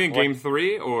 What game are we in? Game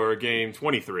 3 or game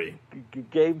 23?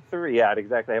 Game 3. Yeah,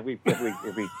 exactly. Have we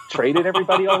traded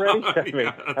everybody already?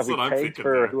 Have we paid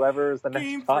for whoever is the next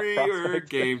game 3 or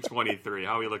game 23?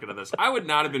 How are we looking at this? I would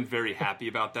not have been very happy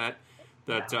about that.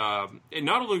 And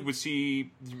not only was he's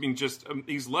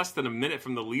less than a minute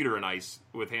from the leader in ice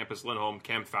with Hampus Lindholm,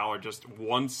 Cam Fowler, just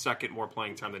 1 second more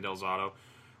playing time than Del Zotto.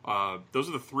 Those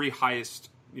are the three highest,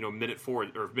 minute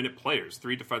players,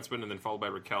 3 defensemen, and then followed by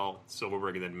Raquel,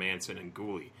 Silverberg, and then Manson and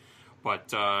Gooley.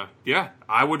 But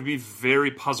I would be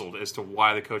very puzzled as to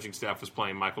why the coaching staff was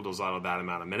playing Michael Del Zotto that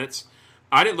amount of minutes.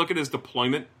 I didn't look at his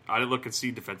deployment. I didn't look and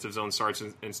see defensive zone starts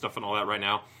and stuff and all that right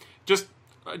now. Just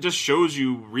shows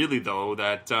you, really, though,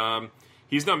 that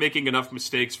he's not making enough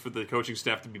mistakes for the coaching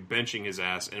staff to be benching his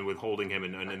ass and withholding him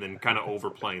and then kind of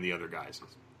overplaying the other guys.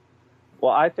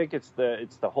 Well, I think it's the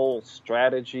whole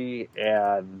strategy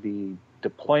and the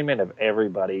deployment of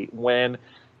everybody. When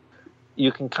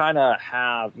you can kind of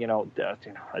have,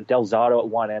 Del Zotto at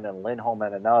one end and Lindholm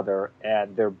at another,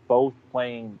 and they're both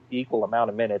playing equal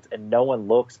amount of minutes, and no one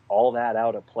looks all that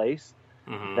out of place,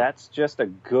 that's just a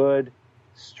good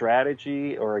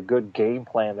strategy or a good game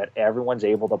plan that everyone's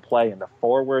able to play, and the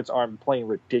forwards aren't playing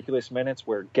ridiculous minutes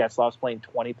where Getzlaf's playing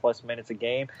 20+ minutes a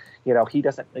game. He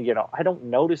doesn't, I don't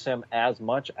notice him as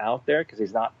much out there because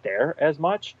he's not there as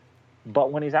much,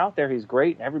 but when he's out there, he's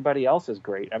great and everybody else is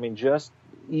great. I mean, just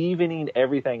evening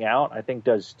everything out, I think,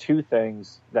 does two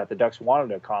things that the Ducks wanted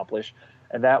to accomplish,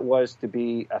 and that was to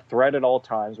be a threat at all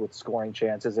times with scoring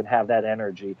chances and have that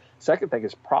energy. Second thing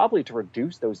is probably to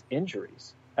reduce those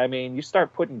injuries. I mean, you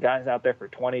start putting guys out there for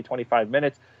 20, 25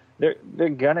 minutes, they're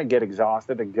going to get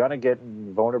exhausted. They're going to get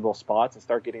in vulnerable spots and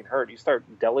start getting hurt. You start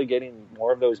delegating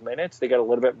more of those minutes, they get a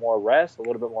little bit more rest, a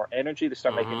little bit more energy to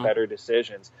start making better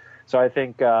decisions. So I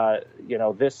think,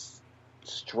 this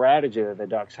strategy that the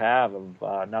Ducks have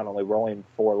of not only rolling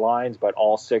 4 lines, but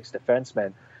all 6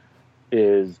 defensemen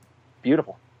is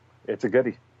beautiful. It's a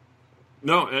goodie.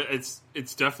 No, it's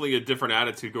definitely a different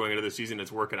attitude going into the season.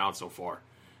 It's working out so far.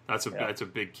 That's a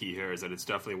big key here, is that it's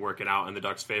definitely working out in the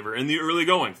Ducks' favor in the early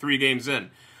going, 3 games in.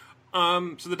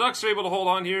 So the Ducks are able to hold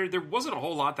on here. There wasn't a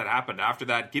whole lot that happened after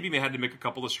that. Gibby had to make a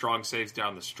couple of strong saves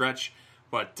down the stretch,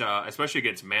 but especially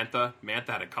against Mantha. Mantha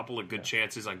had a couple of good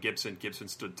chances on Gibson. Gibson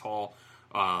stood tall.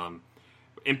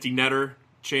 Empty netter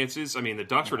chances. I mean, the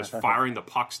Ducks were just firing the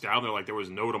pucks down there like there was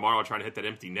no tomorrow, trying to hit that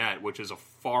empty net, which is a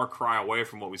far cry away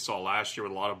from what we saw last year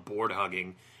with a lot of board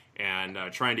hugging and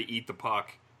trying to eat the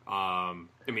puck.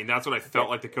 I mean, that's what I felt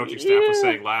like the coaching staff was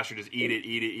saying last year, just eat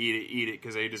it,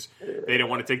 because they didn't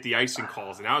want to take the icing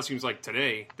calls. And now it seems like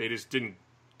today they just didn't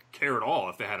care at all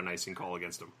if they had an icing call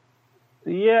against them.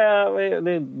 Yeah,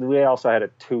 we also had a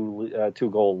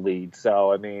two-goal lead.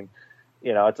 So, I mean,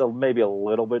 it's maybe a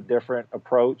little bit different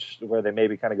approach where they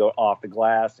maybe kind of go off the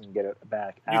glass and get it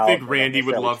back out. You think Randy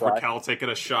would love Raquel taking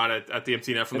a shot at the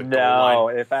empty net from the goal line? No,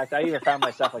 in fact, I even found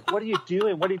myself like, what are you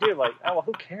doing? Like, oh, well,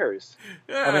 who cares?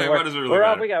 Yeah, I mean, what does it really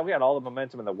matter? We got all the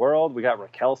momentum in the world. We got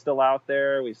Raquel still out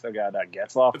there. We still got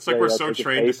Getzlaf. It's like we're so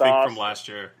trained to think from last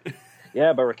year.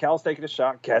 Yeah, but Raquel's taking a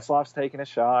shot. Getzlaf's taking a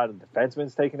shot. The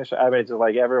defenseman's taking a shot. I mean, it's just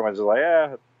like everyone's just like,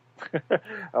 yeah.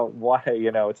 Why?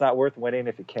 It's not worth winning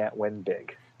if you can't win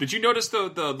big. Did you notice the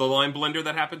line blender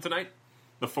that happened tonight?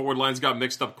 The forward lines got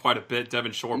mixed up quite a bit.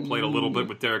 Devin Shore played a little bit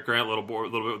with Derek Grant, a little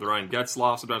bit with Ryan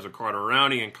Getzlaf, sometimes with Carter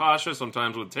Rowney and Kasha,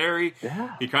 sometimes with Terry.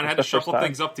 Yeah, he kind of had to shuffle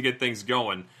things up to get things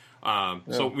going.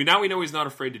 So we know he's not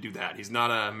afraid to do that. He's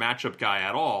not a matchup guy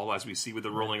at all, as we see with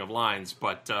the rolling of lines.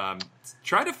 But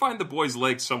try to find the boys'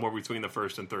 legs somewhere between the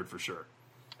first and third for sure.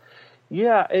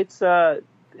 Yeah, it's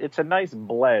it's a nice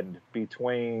blend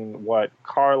between what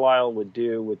Carlisle would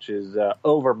do, which is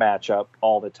over matchup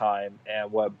all the time,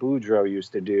 and what Boudreau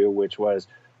used to do, which was,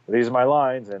 these are my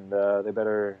lines, and they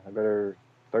better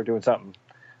start doing something.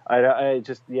 I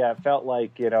just, it felt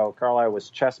like, Carlisle was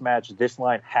chess match. This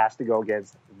line has to go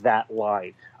against that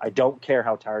line. I don't care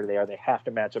how tired they are. They have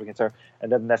to match up against her,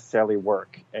 and it doesn't necessarily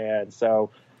work. And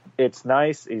so it's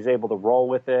nice. He's able to roll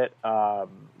with it.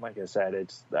 Like I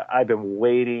said, I've been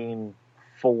waiting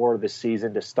for the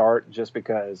season to start just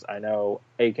because I know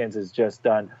Aikens has just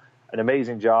done an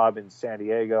amazing job in San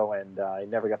Diego, and he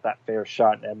never got that fair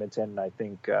shot in Edmonton. I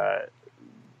think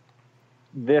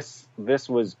this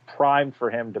was primed for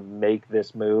him to make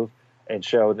this move and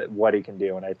show that what he can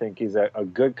do. And I think he's a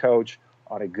good coach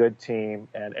on a good team,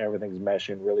 and everything's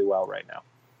meshing really well right now.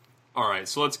 All right,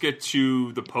 so let's get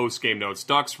to the post-game notes.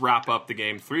 Ducks wrap up the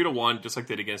game 3-1, just like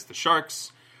they did against the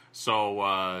Sharks.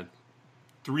 So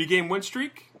 3-game win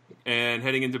streak, and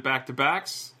heading into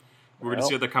back-to-backs. We're going to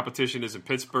see how the competition is in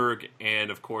Pittsburgh,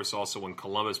 and of course also in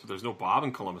Columbus. But there's no Bob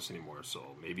in Columbus anymore, so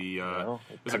maybe is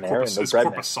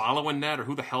Korpisalo in net, or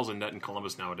who the hell's in net in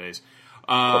Columbus nowadays?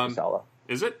 Korpisalo.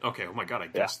 Is it? Okay. Oh my God, I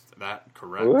guessed that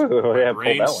correct. Ooh, my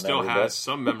brain still has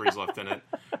some memories left in it.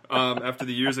 After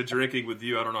the years of drinking with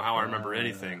you, I don't know how I remember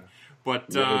anything.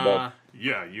 But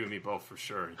you and me both for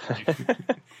sure.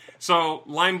 So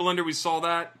line blender, we saw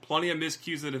that. Plenty of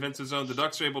miscues in the defensive zone. The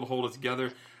Ducks are able to hold it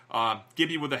together.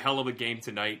 Gibby with a hell of a game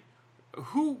tonight.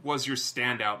 Who was your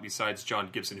standout besides John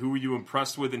Gibson? Who were you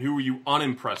impressed with, and who were you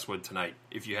unimpressed with tonight?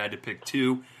 If you had to pick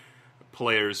two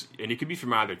players, and it could be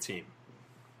from either team.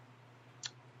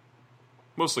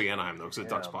 Mostly Anaheim, though, because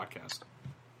it's a Ducks podcast.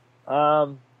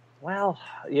 Well,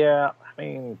 yeah, I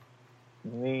mean,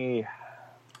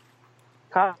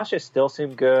 Kasha still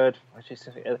seemed good.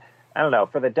 I don't know.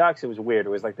 For the Ducks, it was weird. It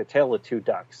was like the tale of two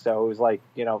ducks. So it was like,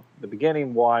 the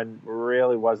beginning one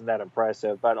really wasn't that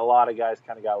impressive, but a lot of guys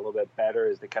kind of got a little bit better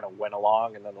as they kind of went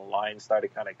along, and then the line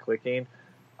started kind of clicking.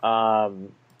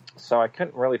 So I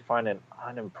couldn't really find an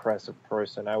unimpressive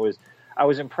person. I was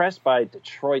impressed by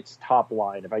Detroit's top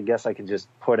line, if I guess I can just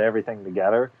put everything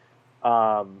together.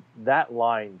 That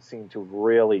line seemed to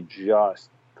really just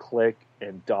click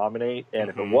and dominate, and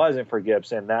if it wasn't for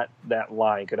Gibson, that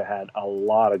line could have had a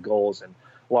lot of goals, and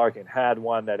Larkin had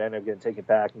one that ended up getting taken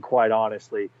back, and quite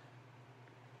honestly,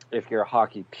 if you're a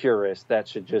hockey purist, that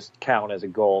should just count as a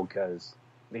goal, because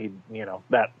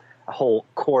that whole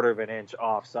quarter of an inch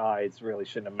offsides really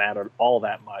shouldn't have mattered all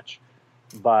that much.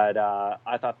 But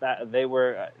I thought that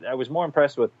I was more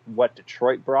impressed with what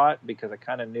Detroit brought, because I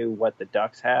kind of knew what the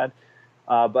Ducks had.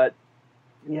 But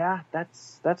yeah,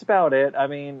 that's about it. I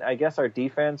mean, I guess our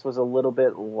defense was a little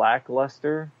bit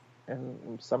lackluster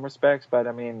in some respects, but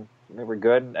I mean, they were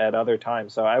good at other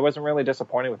times. So I wasn't really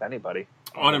disappointed with anybody.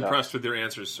 Unimpressed with your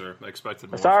answers, sir. I expected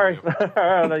more. Sorry. From you.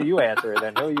 I don't know. You answer it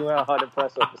then. Who you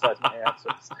unimpressed with besides my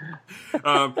answers?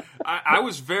 I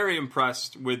was very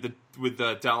impressed with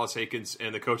the Dallas Aikens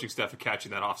and the coaching staff for catching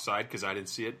that offside, because I didn't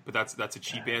see it. But that's a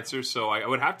cheap answer. So I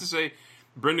would have to say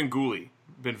Brendan Gooley,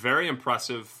 been very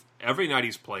impressive every night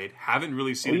he's played. Haven't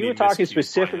really seen any miscues. You were talking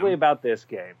specifically about this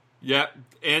game. Yeah,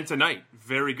 and tonight,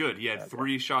 very good. He had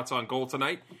 3 shots on goal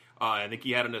tonight. I think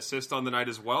he had an assist on the night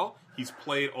as well. He's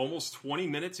played almost 20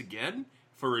 minutes again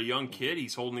for a young kid.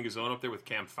 He's holding his own up there with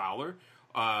Cam Fowler.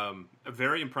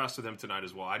 Very impressed with him tonight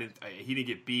as well. He didn't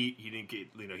get beat. He didn't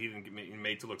get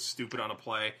made to look stupid on a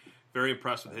play. Very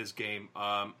impressed with his game.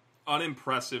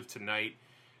 Unimpressive tonight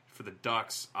for the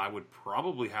Ducks. I would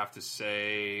probably have to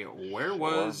say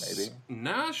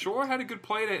Shore had a good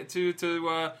play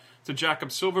to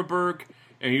Jakob Silverberg,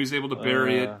 and he was able to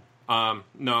bury it.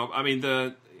 No, I mean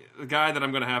the guy that I'm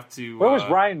going to have to. Where was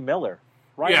Ryan Miller?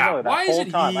 Miller, why isn't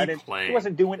he playing? He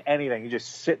wasn't doing anything. He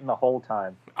just sitting the whole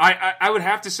time. I would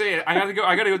have to say I got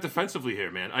to go defensively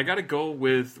here, man. I got to go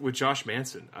with Josh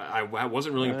Manson. I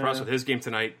wasn't really impressed with his game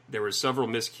tonight. There were several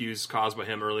miscues caused by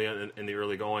him early in the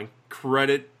early going.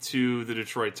 Credit to the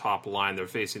Detroit top line. They're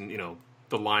facing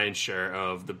the lion's share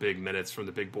of the big minutes from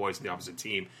the big boys in the opposite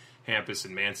team, Hampus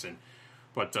and Manson.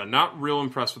 But not real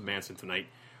impressed with Manson tonight.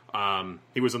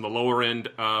 He was on the lower end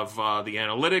of the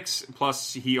analytics.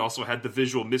 Plus, he also had the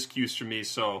visual miscues for me.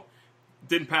 So,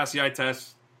 didn't pass the eye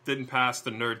test, didn't pass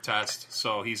the nerd test.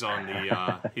 So he's on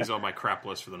my crap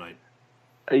list for the night.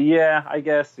 Yeah, I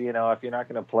guess if you're not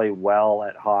going to play well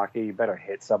at hockey, you better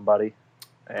hit somebody.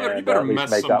 And you better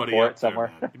mess somebody up there,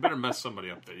 man. You better mess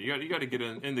somebody up there. You got to get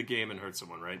in the game and hurt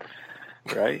someone, right?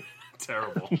 Right.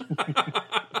 Terrible.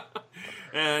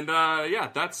 And,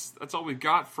 that's all we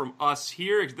got from us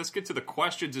here. Let's get to the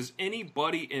questions. Does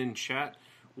anybody in chat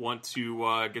want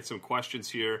to get some questions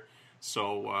here?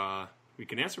 So we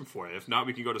can answer them for you. If not,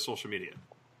 we can go to social media.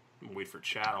 We'll wait for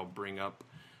chat. I'll bring up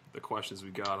the questions we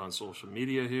got on social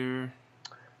media here.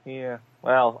 Yeah.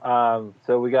 Well,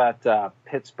 so we got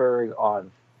Pittsburgh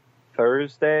on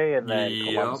Thursday, and then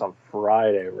Columbus on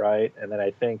Friday, right? And then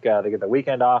I think they get the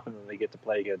weekend off, and then they get to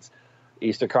play against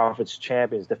Eastern Conference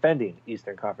champions, defending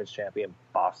Eastern Conference champion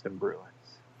Boston Bruins.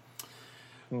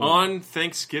 On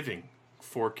Thanksgiving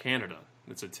for Canada.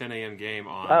 It's a 10 a.m. game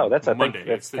on Monday.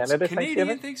 That's Canada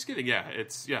Canadian Thanksgiving. Yeah,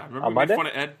 Remember on we made Monday? fun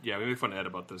of Ed? Yeah, we made fun of Ed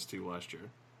about this too last year.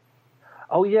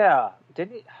 Oh yeah,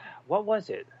 didn't he? What was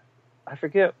it? I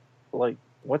forget. Like,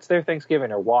 what's their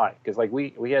Thanksgiving or why? Because like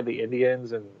we had the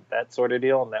Indians and that sort of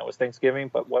deal, and that was Thanksgiving.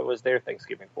 But what was their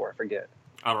Thanksgiving for? I forget.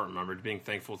 I don't remember. Being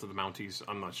thankful to the Mounties.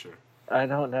 I'm not sure. I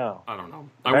don't know.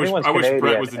 I wish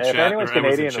Brett was in chat, or Ed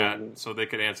was in chat, so they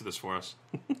could answer this for us.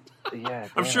 Yeah,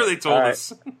 I'm sure they told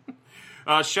us.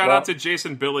 Shout out to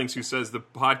Jason Billings, who says the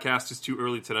podcast is too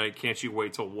early tonight. Can't you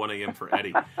wait till 1 a.m. for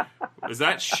Eddie? Is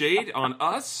that shade on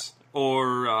us,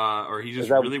 or he just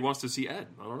really wants to see Ed?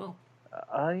 I don't know.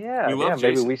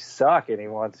 Maybe we suck, and he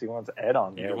wants Ed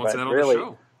on there. He wants Ed on really, the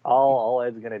show. All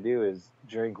Ed's gonna do is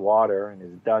drink water in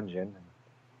his dungeon.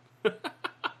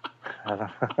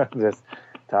 Just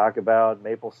talk about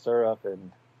maple syrup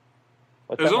and.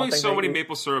 There's only so many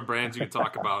maple syrup brands you can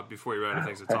talk about before you run out of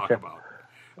things to talk about.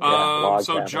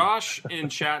 So Josh in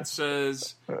chat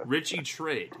says Richie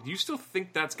trade. Do you still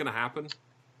think that's going to happen?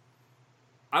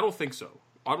 I don't think so.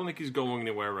 I don't think he's going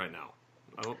anywhere right now.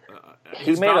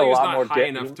 His value is not high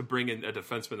enough to bring in a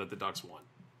defenseman that the Ducks want.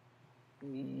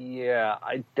 Yeah,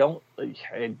 I don't.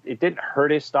 It didn't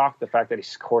hurt his stock, the fact that he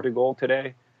scored a goal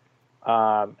today.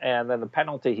 And then the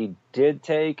penalty he did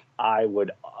take, I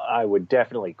would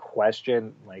definitely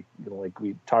question, like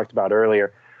we talked about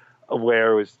earlier,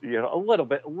 where it was a little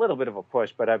bit of a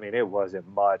push, but I mean it wasn't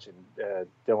much. And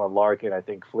Dylan Larkin, I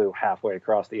think, flew halfway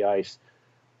across the ice.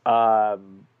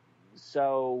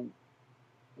 So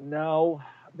no,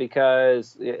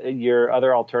 because your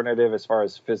other alternative as far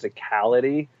as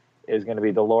physicality is going to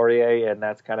be Delorier, and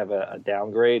that's kind of a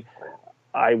downgrade.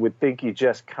 I would think you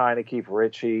just kind of keep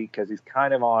Richie because he's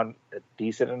kind of on a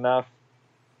decent enough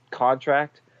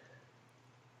contract.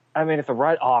 I mean, if the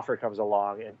right offer comes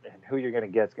along and who you're going to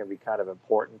get is going to be kind of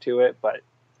important to it. But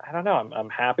I don't know. I'm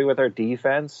happy with our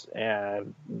defense,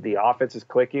 and the offense is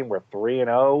clicking. We're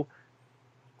 3-0.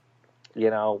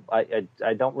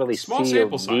 I don't really small see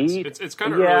sample a need. size. It's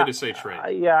kind of early to say trade.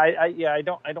 I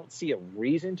don't see a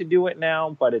reason to do it now,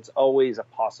 but it's always a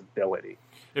possibility.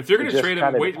 If they're going to trade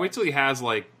him, wait till he has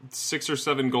like 6 or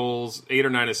 7 goals, 8 or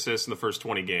 9 assists in the first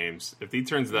 20 games. If he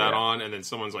turns that on, and then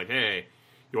someone's like, "Hey,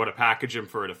 you want to package him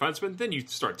for a defenseman?" Then you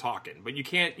start talking. But you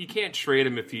can't trade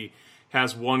him if he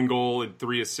has 1 goal and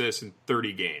 3 assists in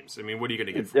 30 games. I mean, what are you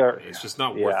going to get for him? It's just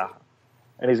not worth it.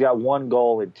 And he's got 1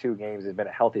 goal in 2 games. He's been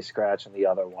a healthy scratch in the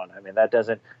other one. I mean, that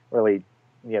doesn't really,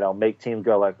 make teams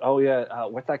go like, "Oh yeah,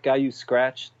 what's that guy you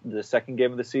scratched the second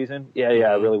game of the season? Yeah,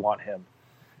 I really want him."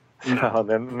 No,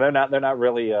 they're not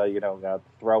really,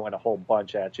 throwing a whole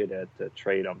bunch at you to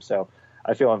trade them. So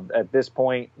I feel at this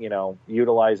point,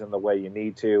 utilize them the way you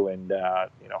need to, and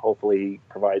hopefully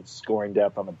provide scoring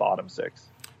depth on the bottom 6.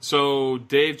 So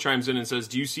Dave chimes in and says,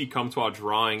 "Do you see Comtois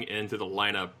drawing into the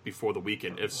lineup before the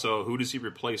weekend? If so, who does he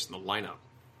replace in the lineup?"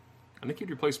 I think he'd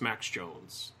replace Max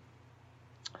Jones.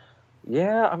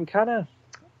 Yeah,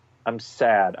 I'm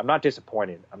sad. I'm not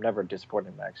disappointed. I'm never disappointed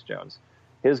in Max Jones.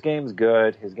 His game's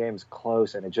good. His game's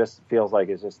close, and it just feels like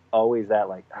it's just always that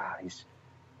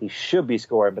he should be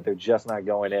scoring, but they're just not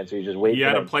going in. So you just wait. He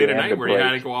had a play tonight where he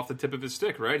had to go off the tip of his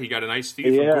stick. Right, he got a nice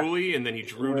feed from Gooley, and then he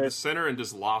drew to the center and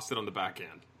just lost it on the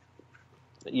backhand.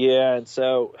 Yeah, and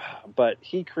so, but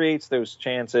he creates those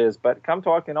chances. But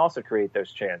Comtois can also create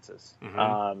those chances.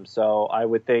 Mm-hmm. So I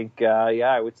would think,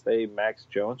 I would say Max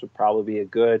Jones would probably be a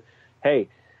good. Hey,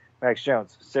 Max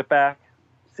Jones, sit back.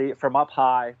 See it from up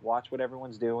high, watch what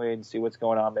everyone's doing, see what's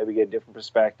going on, maybe get a different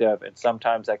perspective. And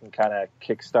sometimes that can kind of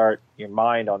kickstart your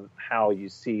mind on how you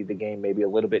see the game maybe a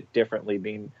little bit differently,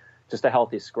 being just a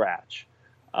healthy scratch.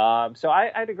 So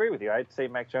I'd agree with you. I'd say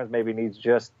Max Jones maybe needs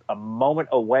just a moment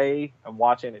away and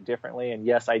watching it differently. And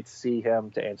yes, I'd see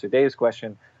him, to answer Dave's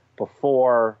question,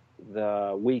 before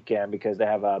the weekend because they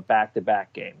have a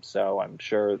back-to-back game. So I'm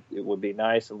sure it would be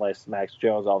nice unless Max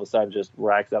Jones all of a sudden just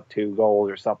racks up 2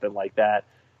 goals or something like that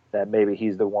maybe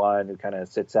he's the one who kind of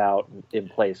sits out in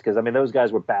place. Because, I mean, those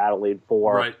guys were battling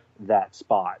for that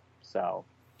spot. So,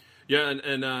 yeah,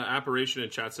 and Apparition in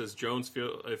chat says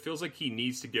it feels like he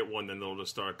needs to get one, then they'll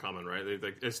just start coming, right?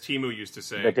 As Timu used to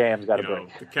say, the dam's got to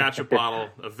break. The ketchup bottle,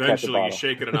 eventually you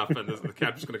shake it enough and the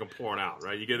ketchup's going to come pouring out,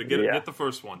 right? You get the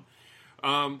first one.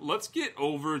 Let's get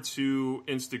over to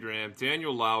Instagram.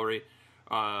 Daniel Lowry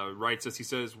writes us. He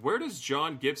says, "Where does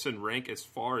John Gibson rank as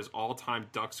far as all-time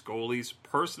Ducks goalies?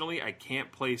 Personally, I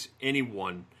can't place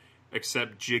anyone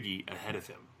except Jiggy ahead of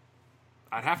him."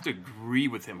 I'd have to agree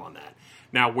with him on that.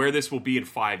 Now, where this will be in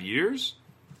 5 years,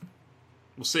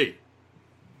 we'll see.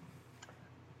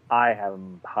 I have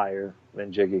him higher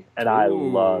than Jiggy, and I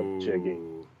love Jiggy.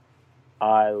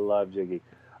 I love Jiggy.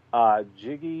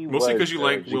 Jiggy mostly because you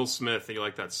like Will Smith and you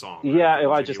like that song. Right? Yeah,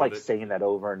 I just like saying that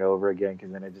over and over again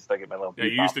because then I just get my little. Yeah,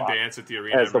 you used to dance at the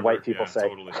arena, as the white people say.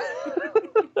 Totally.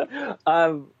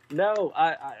 No,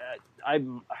 I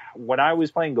when I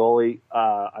was playing goalie,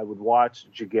 I would watch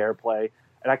Jaguar play,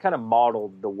 and I kind of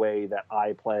modeled the way that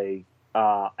I play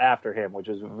after him, which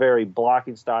was very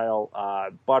blocking style,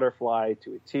 butterfly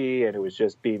to a T, and it was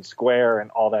just being square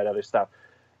and all that other stuff.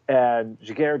 And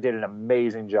Jaguar did an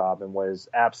amazing job and was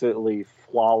absolutely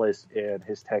flawless in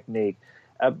his technique.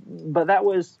 But that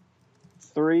was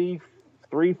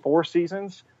 4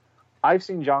 seasons. I've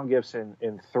seen John Gibson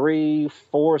in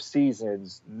 3-4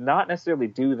 seasons not necessarily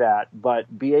do that,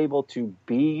 but be able to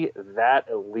be that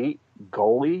elite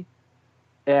goalie.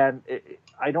 And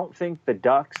I don't think the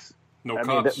Ducks.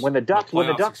 When the Ducks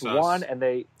won and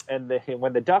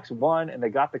when the Ducks won and they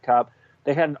got the cup,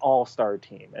 they had an all-star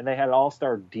team and they had an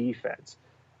all-star defense.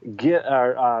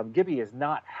 Gibby has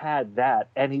not had that,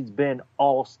 and he's been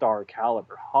all-star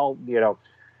caliber. I'm not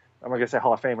going to say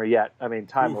Hall of Famer yet. I mean,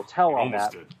 time will tell on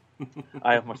that.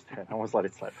 I almost let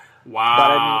it slip.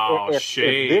 Wow, but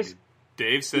shade.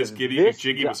 Dave says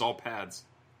Jiggy was all pads.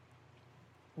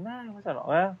 No, it wasn't.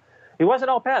 Well, he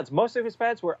wasn't all pads. Most of his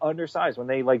pads were undersized. When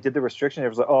they did the restriction, it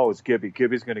was like, oh, it's Gibby.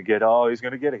 Gibby's going to get it. Oh, he's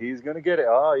going to get it. He's going to get it.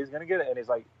 Oh, he's going to get it. And he's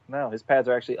like, no, his pads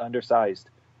are actually undersized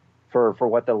for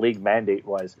what the league mandate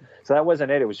was. So that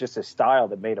wasn't it. It was just his style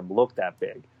that made him look that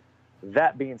big.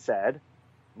 That being said,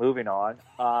 moving on,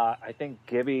 I think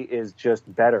Gibby is just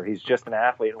better. He's just an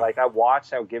athlete. I watched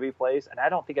how Gibby plays, and I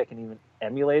don't think I can even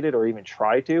emulate it or even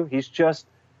try to.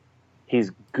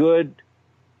 He's good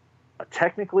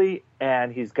technically,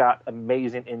 and he's got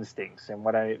amazing instincts. And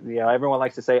everyone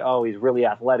likes to say, oh, he's really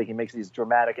athletic. He makes these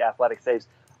dramatic athletic saves.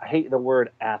 I hate the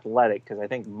word athletic because I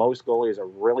think most goalies are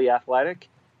really athletic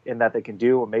in that they can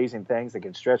do amazing things. They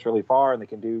can stretch really far and they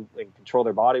can control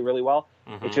their body really well.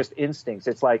 Mm-hmm. It's just instincts.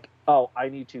 It's like, oh, I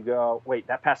need to go, wait,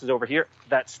 that passes over here.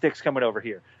 That stick's coming over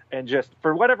here. And just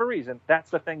for whatever reason, that's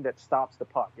the thing that stops the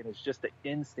puck. And it's just the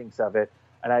instincts of it.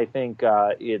 And I think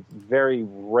it's very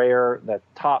rare that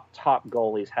top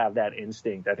goalies have that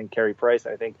instinct. I think Carey Price,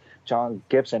 I think John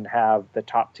Gibson have the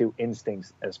top 2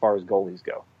 instincts as far as goalies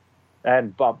go.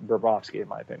 And Bob Bobrovsky, in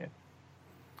my opinion.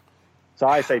 So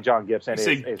I say John Gibson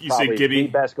is probably the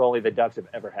best goalie the Ducks have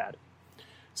ever had.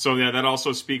 So yeah, that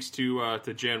also speaks to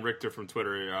Jan Richter from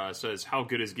Twitter. Says, how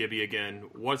good is Gibby again?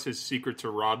 What's his secret to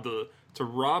rob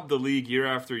the league year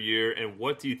after year? And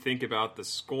what do you think about the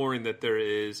scoring that there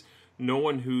is? No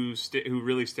one who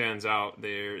really stands out.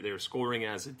 They're scoring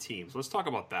as a team. So let's talk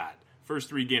about that. First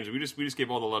 3 games, we just gave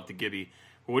all the love to Gibby.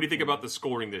 But what do you think about the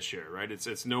scoring this year? Right,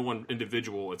 it's no one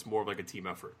individual. It's more of like a team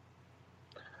effort.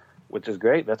 Which is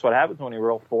great. That's what happens when you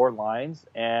roll 4 lines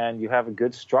and you have a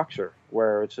good structure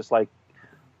where it's just like.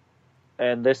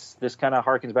 And this kind of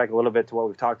harkens back a little bit to what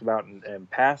we've talked about in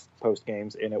past post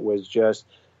games, and it was just.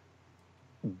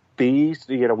 We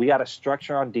got a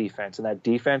structure on defense, and that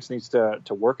defense needs to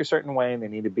work a certain way, and they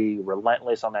need to be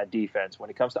relentless on that defense. When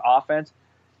it comes to offense,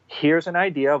 here's an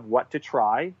idea of what to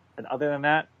try, and other than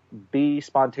that, be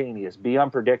spontaneous, be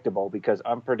unpredictable, because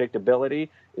unpredictability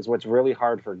is what's really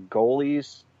hard for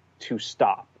goalies to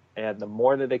stop. And the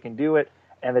more that they can do it,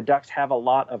 and the Ducks have a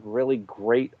lot of really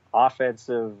great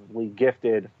offensively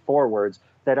gifted forwards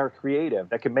that are creative,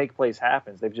 that can make plays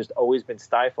happen. They've just always been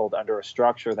stifled under a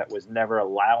structure that was never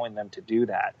allowing them to do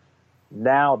that.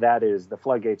 Now the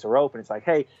floodgates are open. It's like,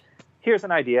 hey, here's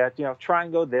an idea, try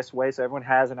and go this way so everyone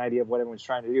has an idea of what everyone's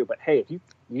trying to do. But hey, if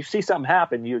you see something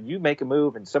happen, you make a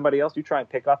move, and somebody else, you try and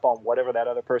pick up on whatever that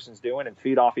other person's doing and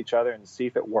feed off each other and see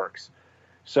if it works.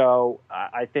 So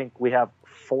I think we have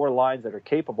 4 lines that are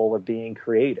capable of being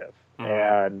creative.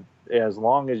 And as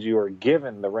long as you are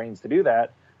given the reins to do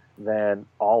that, then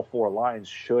all 4 lines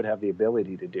should have the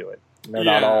ability to do it. They're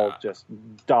not all just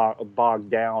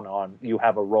bogged down on you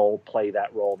have a role, play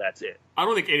that role, that's it. I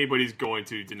don't think anybody's going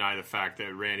to deny the fact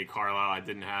that Randy Carlyle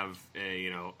didn't have a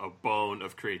bone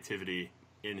of creativity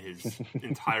in his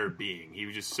entire being. He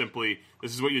was just simply,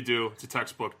 this is what you do. It's a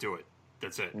textbook. Do it.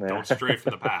 That's it. Don't stray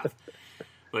from the path.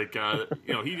 Like,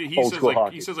 he Old says school like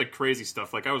hockey. he says like crazy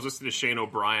stuff. Like I was listening to Shane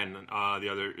O'Brien the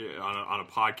other on a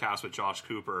podcast with Josh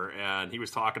Cooper, and he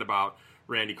was talking about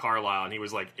Randy Carlyle, and he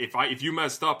was like, if you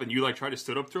messed up and you like tried to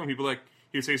stood up to him, he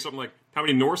would say something like, "How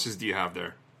many Norses do you have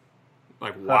there?"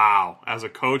 Like, wow, as a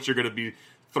coach, you're going to be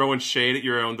throwing shade at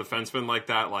your own defenseman like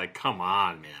that. Like, come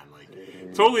on, man.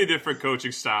 Like, totally different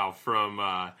coaching style from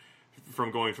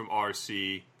going from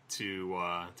RC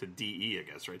to DE, I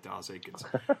guess, right, Dallas Aikens.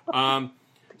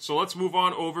 So let's move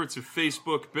on over to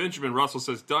Facebook. Benjamin Russell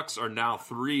says, Ducks are now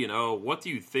 3-0. What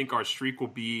do you think our streak will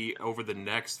be over the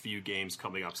next few games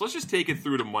coming up? So let's just take it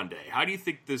through to Monday. How do you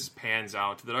think this pans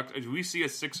out? Do we see a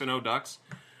 6-0 Ducks?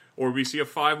 Or do we see a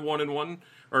 5-1-1?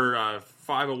 Or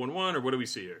 5-0-1-1? Or what do we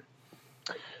see here?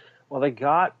 Well, they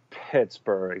got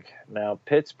Pittsburgh. Now,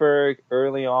 Pittsburgh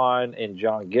early on in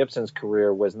John Gibson's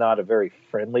career was not a very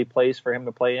friendly place for him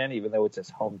to play in, even though it's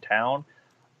his hometown.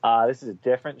 This is a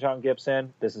different John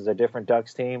Gibson. This is a different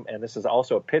Ducks team, and this is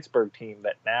also a Pittsburgh team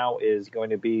that now is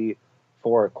going to be,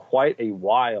 for quite a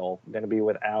while, going to be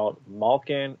without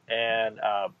Malkin and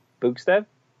Bukestad,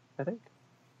 I think.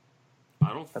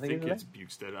 I don't think it's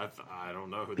Bukestad. I don't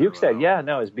know who Bukestad, yeah,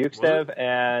 no, it's Bukestad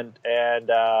and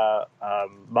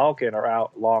Malkin are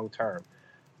out long term.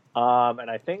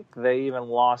 And I think they even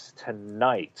lost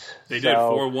tonight. They did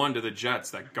 4-1 to the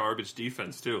Jets, that garbage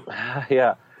defense, too.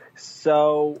 Yeah.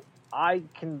 So I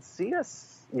can see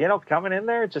us, coming in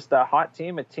there, just a hot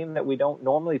team, a team that we don't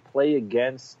normally play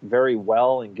against very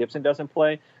well, and Gibson doesn't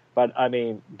play. But, I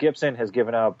mean, Gibson has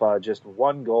given up just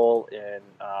one goal in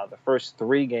the first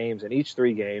 3 games. In each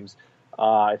 3 games,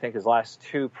 I think his last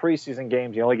 2 preseason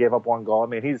games, he only gave up 1 goal. I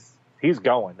mean, he's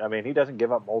going. I mean, he doesn't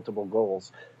give up multiple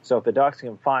goals. So if the Ducks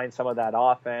can find some of that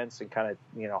offense and kind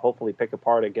of, hopefully pick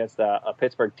apart against a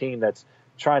Pittsburgh team that's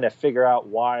trying to figure out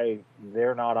why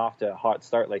they're not off to a hot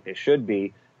start like they should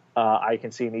be, I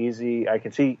can see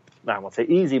I won't say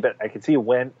easy, but I can see a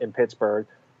win in Pittsburgh.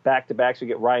 Back-to-backs, we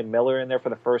get Ryan Miller in there for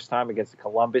the first time against the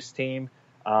Columbus team.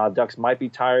 Ducks might be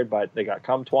tired, but they got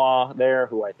Comtois there,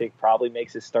 who I think probably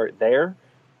makes his start there.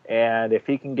 And if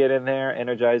he can get in there,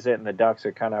 energize it, and the Ducks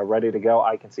are kind of ready to go,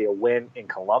 I can see a win in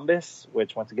Columbus,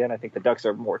 which, once again, I think the Ducks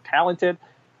are more talented.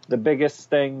 The biggest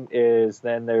thing is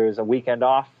then there's a weekend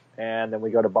off, and then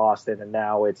we go to Boston, and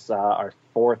now it's our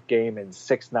 4th game in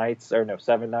 7 nights.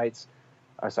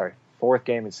 4th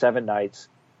game in 7 nights.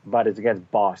 But it's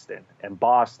against Boston. And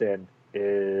Boston,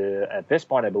 at this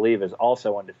point, I believe, is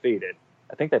also undefeated.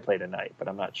 I think they play tonight, but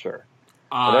I'm not sure.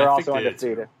 They're also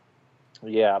undefeated.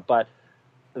 Yeah, but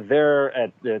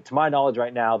they're, to my knowledge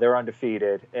right now, they're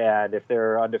undefeated. And if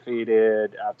they're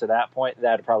undefeated up to that point,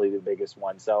 that'd probably be the biggest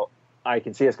one. So I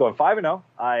can see us going 5-0.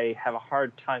 I have a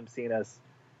hard time seeing us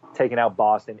taking out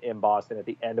Boston in Boston at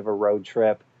the end of a road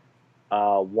trip.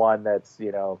 One that's,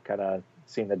 kind of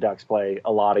seen the Ducks play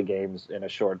a lot of games in a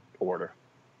short order.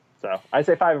 So I'd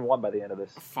say 5-1 by the end of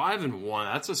this.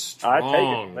 5-1, that's a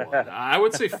strong one. I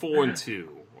would say 4-2.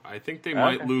 I think they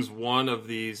might lose one of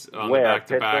these on the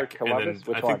back-to-back. And then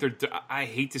I think I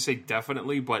hate to say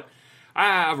definitely, but I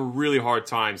have a really hard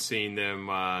time seeing them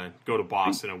go to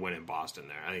Boston and win in Boston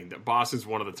there. I think that Boston's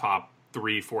one of the top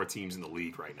 3-4 teams in the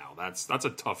league right now. That's a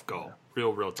tough go.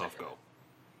 Real tough go.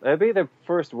 That'd be the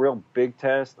first real big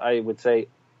test, I would say,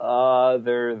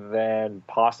 other than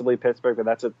possibly Pittsburgh, but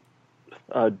that's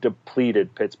a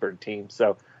depleted Pittsburgh team.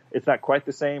 So it's not quite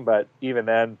the same, but even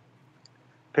then,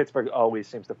 Pittsburgh always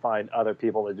seems to find other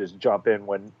people to just jump in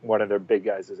when one of their big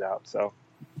guys is out. So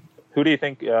who do you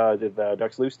think did the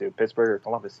Ducks lose to, Pittsburgh or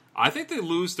Columbus? I think they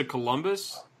lose to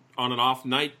Columbus on an off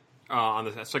night on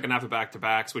the second half of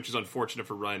back-to-backs, which is unfortunate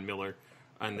for Ryan Miller.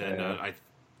 And then I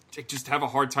just have a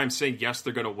hard time saying, yes,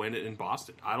 they're going to win it in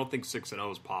Boston. I don't think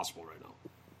 6-0 is possible right now.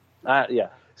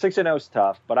 6-0 is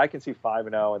tough, but I can see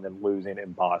 5-0 and then losing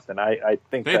in Boston. I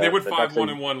think they went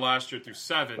 5-1-1 last year through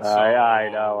 7. So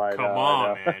I know. Come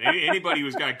on, man. Anybody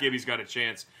who's got Gibby's got a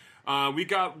chance. We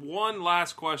got one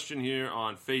last question here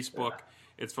on Facebook.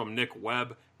 It's from Nick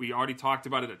Webb. We already talked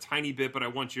about it a tiny bit, but I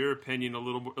want your opinion a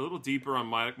little deeper on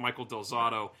Michael Del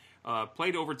Zotto.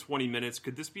 Played over 20 minutes.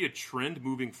 Could this be a trend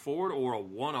moving forward or a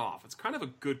one-off? It's kind of a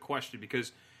good question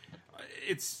because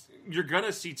you're going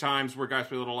to see times where guys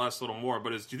play a little less, a little more. But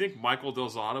do you think Michael Del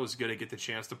Zotto is going to get the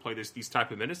chance to play these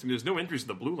type of minutes? I mean, there's no injuries in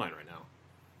the blue line right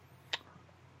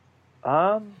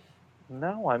now.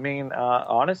 No. I mean,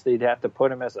 honestly, you'd have to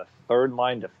put him as a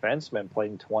third-line defenseman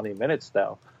playing 20 minutes,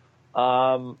 though.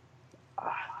 Because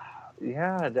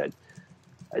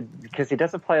he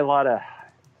doesn't play a lot of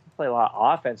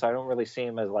offense. I don't really see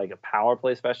him as like a power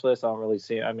play specialist. I don't really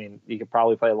see. I mean, he could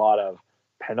probably play a lot of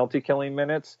penalty killing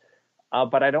minutes,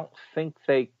 but I don't think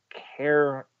they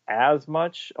care as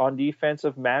much on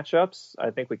defensive matchups.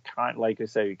 I think we like I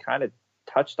say, we kind of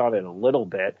touched on it a little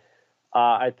bit.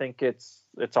 I think it's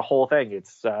a whole thing.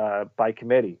 It's by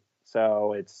committee.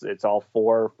 So it's all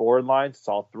 4 forward lines. It's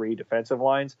all 3 defensive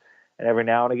lines. And every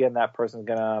now and again, that person's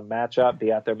going to match up,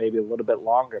 be out there maybe a little bit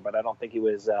longer. But I don't think he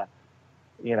was,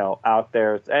 out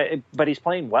there. But he's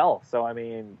playing well. So, I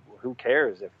mean, who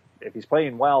cares? If he's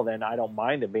playing well, then I don't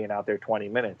mind him being out there 20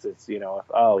 minutes. It's,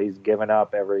 he's giving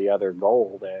up every other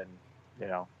goal, then,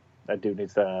 that dude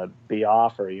needs to be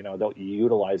off, or, don't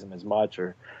utilize him as much,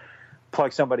 or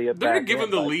plug somebody up. They're going to give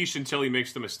him the leash until he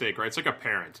makes the mistake, right? It's like a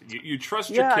parent. You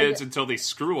trust your kids until they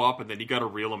screw up, and then you got to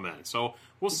reel them in. So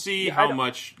we'll see how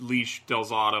much leash Del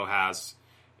Zotto has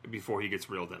before he gets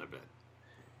reeled in a bit.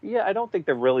 Yeah, I don't think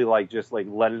they're really just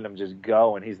letting him just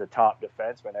go and he's the top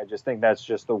defenseman. I just think that's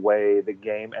just the way the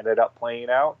game ended up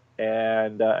playing out.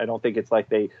 And I don't think it's like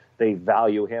they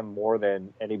value him more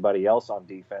than anybody else on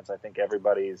defense. I think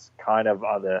everybody's kind of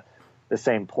on the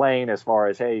same plane as far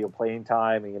as, hey, you're playing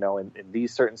time, and, in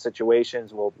these certain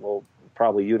situations, we'll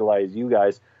probably utilize you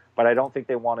guys. But I don't think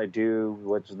they want to do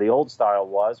what the old style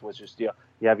was, which is,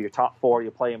 you have your top 4, you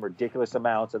play them ridiculous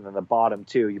amounts, and then the bottom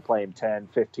 2, you play them 10,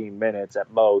 15 minutes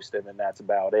at most, and then that's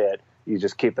about it. You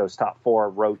just keep those top 4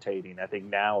 rotating. I think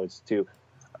now it's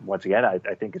once again, I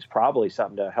think it's probably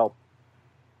something to help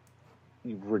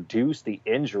reduce the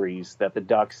injuries that the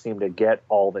Ducks seem to get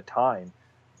all the time.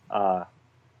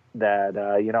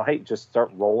 Hey, just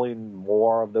start rolling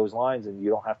more of those lines, and you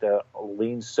don't have to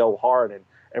lean so hard and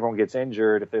everyone gets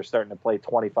injured if they're starting to play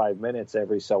 25 minutes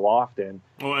every so often.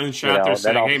 Well, in the chat they're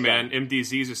saying, hey, man,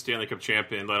 MDZ's a Stanley Cup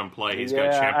champion. Let him play. He's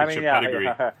got championship pedigree.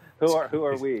 Yeah. Who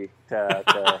are we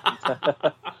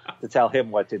to tell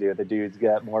him what to do? The dude's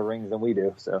got more rings than we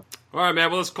do. So. All right, man.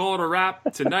 Well, let's call it a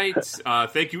wrap tonight.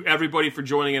 Thank you, everybody, for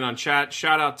joining in on chat.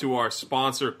 Shout out to our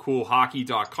sponsor,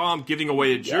 CoolHockey.com, giving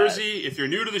away a jersey. If you're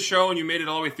new to the show and you made it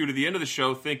all the way through to the end of the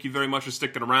show, thank you very much for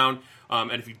sticking around.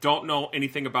 And if you don't know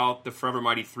anything about the Forever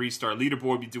Mighty 3-star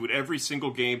leaderboard, we do it every single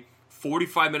game,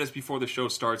 45 minutes before the show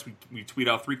starts. We tweet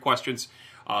out 3 questions.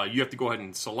 You have to go ahead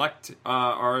and select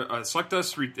select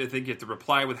us. I think you have to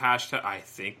reply with hashtag. I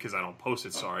think, because I don't post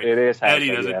it. Sorry, it is.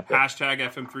 Eddie does it. Hashtag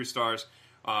FM3stars.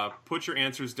 Put your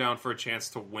answers down for a chance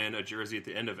to win a jersey at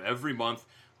the end of every month.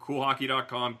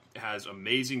 CoolHockey.com has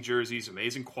amazing jerseys,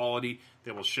 amazing quality.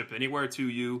 They will ship anywhere to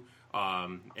you.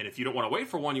 And if you don't want to wait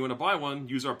for one, you want to buy one,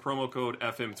 use our promo code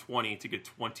FM20 to get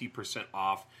 20%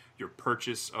 off your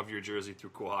purchase of your jersey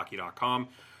through CoolHockey.com.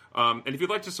 And if you'd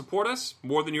like to support us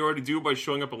more than you already do by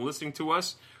showing up and listening to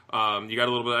us, you got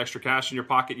a little bit of extra cash in your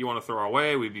pocket you want to throw our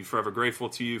way, we'd be forever grateful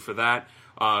to you for that.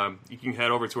 You can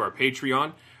head over to our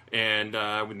Patreon, and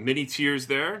with many tiers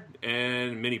there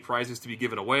and many prizes to be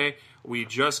given away. We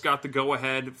just got the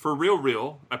go-ahead for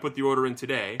real. I put the order in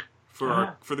today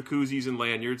for the koozies and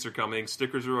lanyards are coming.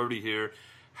 Stickers are already here.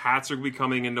 Hats are going to be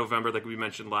coming in November, like we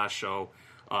mentioned last show.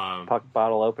 Puck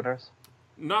bottle openers?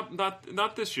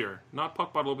 Not this year. Not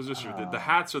puck bottle openers this year. The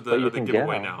hats are the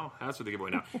giveaway now. Hats are the giveaway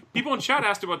now. People in chat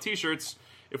asked about T-shirts.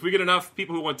 If we get enough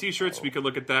people who want T-shirts, we could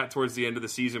look at that towards the end of the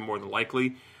season, more than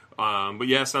likely. But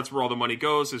yes, that's where all the money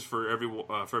goes, is for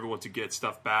everyone to get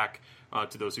stuff back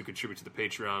to those who contribute to the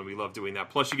Patreon. We love doing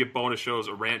that. Plus, you get bonus shows,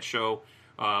 a rant show,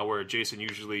 where Jason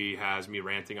usually has me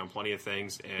ranting on plenty of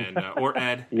things, and or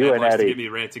Ed. Ed likes Eddie. to get me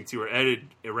ranting too, or Ed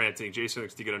ranting. Jason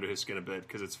likes to get under his skin a bit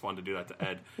because it's fun to do that to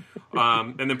Ed.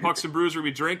 And then Pucks and Brews, where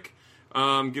we drink, get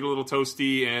a little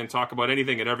toasty, and talk about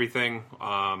anything and everything,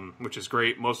 which is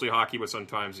great. Mostly hockey, but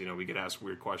sometimes we get asked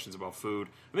weird questions about food.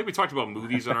 I think we talked about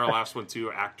movies on our last one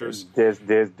too. Actors,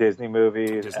 Disney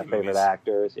movies, favorite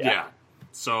actors. Yeah.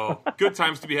 So good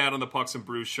times to be had on the Pucks and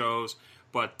Brews shows.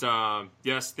 But,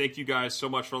 yes, thank you guys so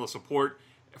much for all the support.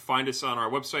 Find us on our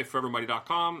website,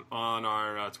 forevermighty.com, on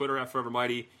our Twitter at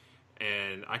forevermighty,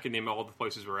 and I can name all the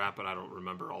places we're at, but I don't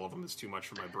remember all of them. It's too much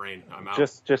for my brain. I'm out.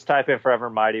 Just type in Forever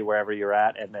Mighty wherever you're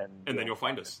at, and then you'll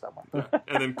find us. Yeah.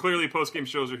 And then clearly post-game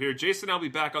shows are here. Jason and I will be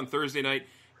back on Thursday night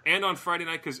and on Friday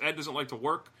night because Ed doesn't like to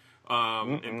work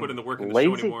and put in the work in the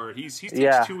show anymore. He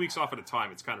takes 2 weeks off at a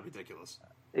time. It's kind of ridiculous.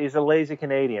 He's a lazy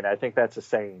Canadian. I think that's a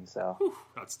saying. So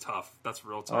that's tough. That's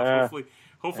real tough.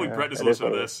 Hopefully Brett doesn't listen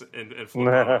to this and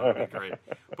flip out. That would be great.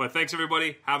 But thanks,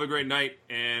 everybody. Have a great night,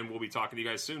 and we'll be talking to you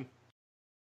guys soon.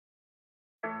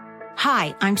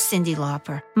 Hi, I'm Cyndi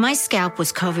Lauper. My scalp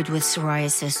was covered with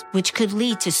psoriasis, which could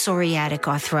lead to psoriatic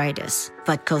arthritis.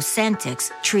 But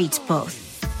Cosentyx treats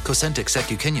both. Cosentyx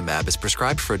secukinumab is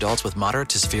prescribed for adults with moderate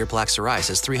to severe plaque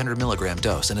psoriasis 300 milligram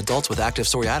dose and adults with active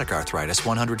psoriatic arthritis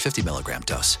 150 milligram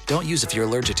dose. Don't use if you're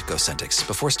allergic to Cosentyx.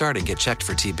 Before starting, get checked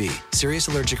for TB. Serious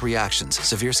allergic reactions,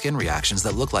 severe skin reactions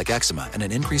that look like eczema, and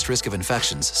an increased risk of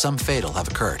infections, some fatal, have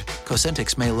occurred.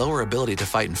 Cosentyx may lower ability to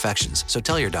fight infections, so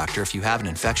tell your doctor if you have an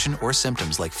infection or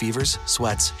symptoms like fevers,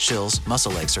 sweats, chills,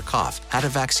 muscle aches, or cough, had a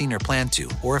vaccine or plan to,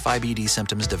 or if IBD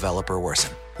symptoms develop or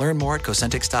worsen. Learn more at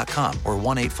Cosentyx.com or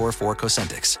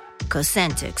 1-844-COSENTYX.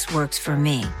 Cosentyx works for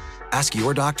me. Ask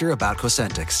your doctor about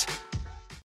Cosentyx.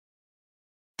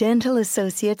 Dental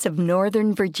Associates of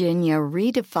Northern Virginia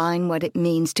redefine what it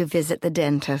means to visit the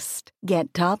dentist.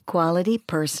 Get top-quality,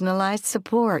 personalized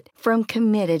support from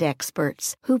committed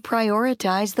experts who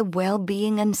prioritize the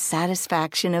well-being and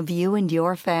satisfaction of you and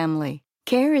your family.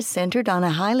 Care is centered on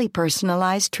a highly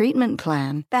personalized treatment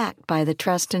plan backed by the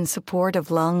trust and support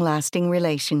of long-lasting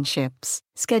relationships.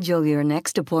 Schedule your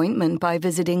next appointment by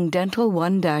visiting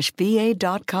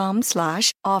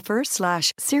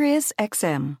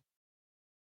dental1-va.com/offer/SiriusXM.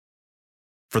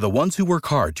 For the ones who work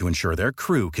hard to ensure their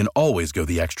crew can always go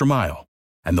the extra mile,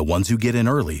 and the ones who get in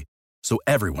early so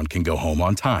everyone can go home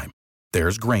on time,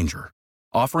 there's Grainger,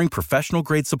 offering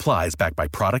professional-grade supplies backed by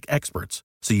product experts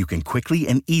so you can quickly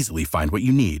and easily find what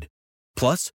you need.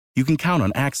 Plus, you can count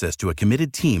on access to a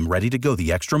committed team ready to go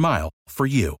the extra mile for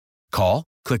you. Call,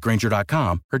 click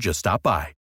Grainger.com, or just stop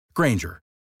by. Grainger,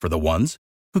 for the ones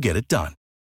who get it done.